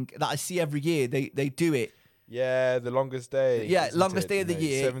charity thing that I see every year. They do it. Yeah, the longest day. Yeah, longest day of the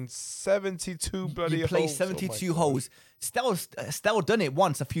year. 72 bloody holes. You play 72 holes. Stell done it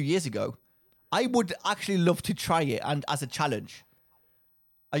once a few years ago. I would actually love to try it and as a challenge.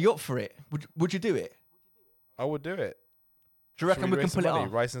 Are you up for it? Would you do it? I would do it. Do you reckon we can pull it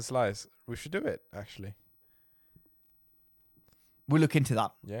off? Rice and Slice. We should do it, actually. We'll look into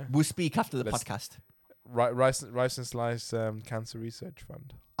that. Yeah. We'll speak after the podcast. Rice and Slice Cancer Research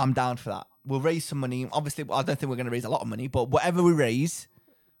Fund. I'm down for that. We'll raise some money. Obviously, I don't think we're going to raise a lot of money, but whatever we raise,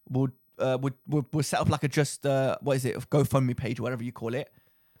 we'll set up like a GoFundMe page, or whatever you call it,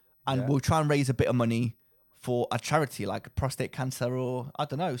 and we'll try and raise a bit of money for a charity like prostate cancer or I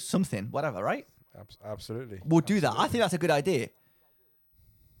don't know, something, whatever, right? Absolutely. We'll do that. I think that's a good idea.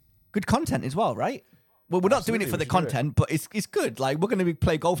 Good content as well, right? Well, we're not doing it for the content, but it's good. Like, we're going to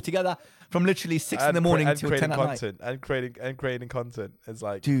play golf together from literally 6 in the morning till 10 at night. And creating content. It's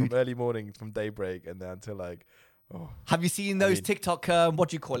like from early morning, from daybreak, and then until like... Oh. Have you seen those TikTok, what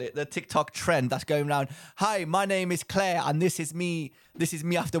do you call it? The TikTok trend that's going around. Hi, my name is Claire, and this is me. This is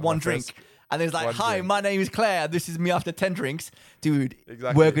me after one drink. And there's like, hi, my name is Claire. This is me after 10 drinks. Dude,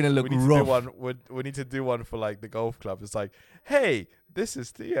 we're going to look rough. We need to do one for like the golf club. It's like, hey, this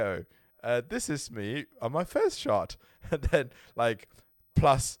is Theo. This is me on my first shot. And then like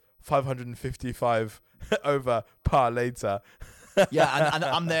plus 555 over par later. Yeah, and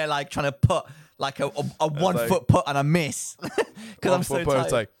I'm there like trying to put like a 1 foot putt and a miss. Because I'm so tired.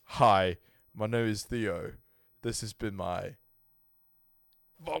 It's like, hi, my name is Theo. This has been my...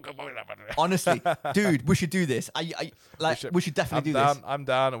 Honestly, dude, we should do this. We should definitely do this. I'm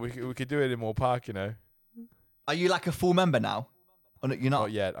down. We could do it in Moore Park, you know. Are you like a full member now? Or no, you're not?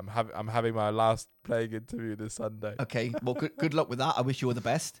 Not yet. I'm having my last playing interview this Sunday. Okay. Well, good luck with that. I wish you all the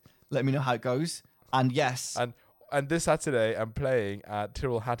best. Let me know how it goes. And yes. And this Saturday, I'm playing at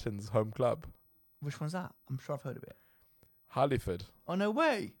Tyrrell Hatton's home club. Which one's that? I'm sure I've heard of it. Harleyford. Oh, no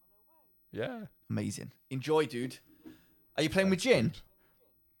way. Yeah. Amazing. Enjoy, dude. Are you playing with Jin? Good.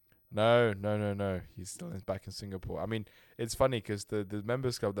 No. He's still back in Singapore. I mean, it's funny because the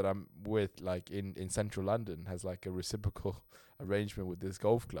members club that I'm with, like in central London, has like a reciprocal arrangement with this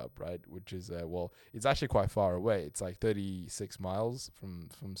golf club, right? Which is it's actually quite far away. It's like 36 miles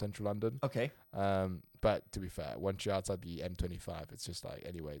from central London. Okay. But to be fair, once you're outside the M25, it's just like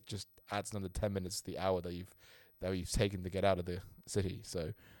anyway, it just adds another 10 minutes to the hour that you've taken to get out of the city.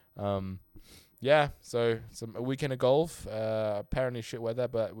 So, yeah, so a weekend of golf. Apparently shit weather,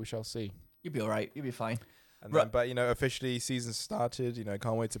 but we shall see. You'll be all right. You'll be fine. And then, but officially season started.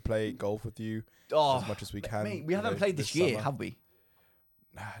 Can't wait to play golf with you as much as we can. Mate, we haven't played this year, have we?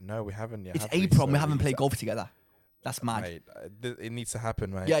 No, we haven't yet. It's April. We haven't played golf together. That's mad. Mate, it needs to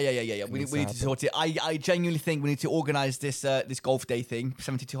happen, mate. Yeah. We need to sort it. I genuinely think we need to organise this golf day thing.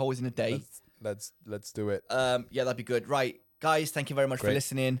 72 holes in a day. Let's do it. Yeah, that'd be good. Right, guys. Thank you very much for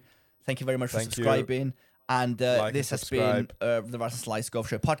listening. Thank you very much for subscribing. And this has been the Rice and Slice Golf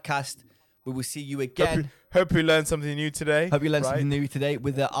Show podcast. We will see you again. Hope you learned something new today. Hope you learned something new today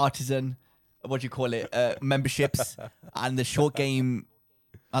with the artisan, what do you call it, memberships and the short game.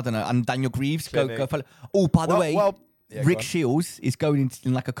 I don't know. And Daniel Greaves. Go follow. Oh, by the way, Rick Shields is going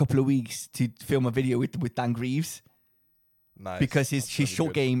in like a couple of weeks to film a video with Dan Greaves. Nice. Because his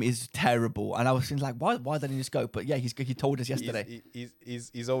short game is terrible, and I was thinking like, why didn't he just go? But yeah, he told us yesterday.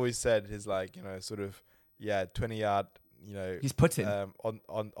 He's always said his 20 yard. He's putting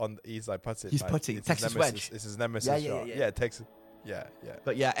he's like putting. He's putting Texas wedge. It's his nemesis shot. Yeah, Texas. Yeah.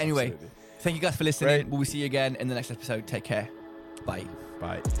 But yeah, anyway, absolutely. Thank you guys for listening. Great. We'll see you again in the next episode. Take care. Bye.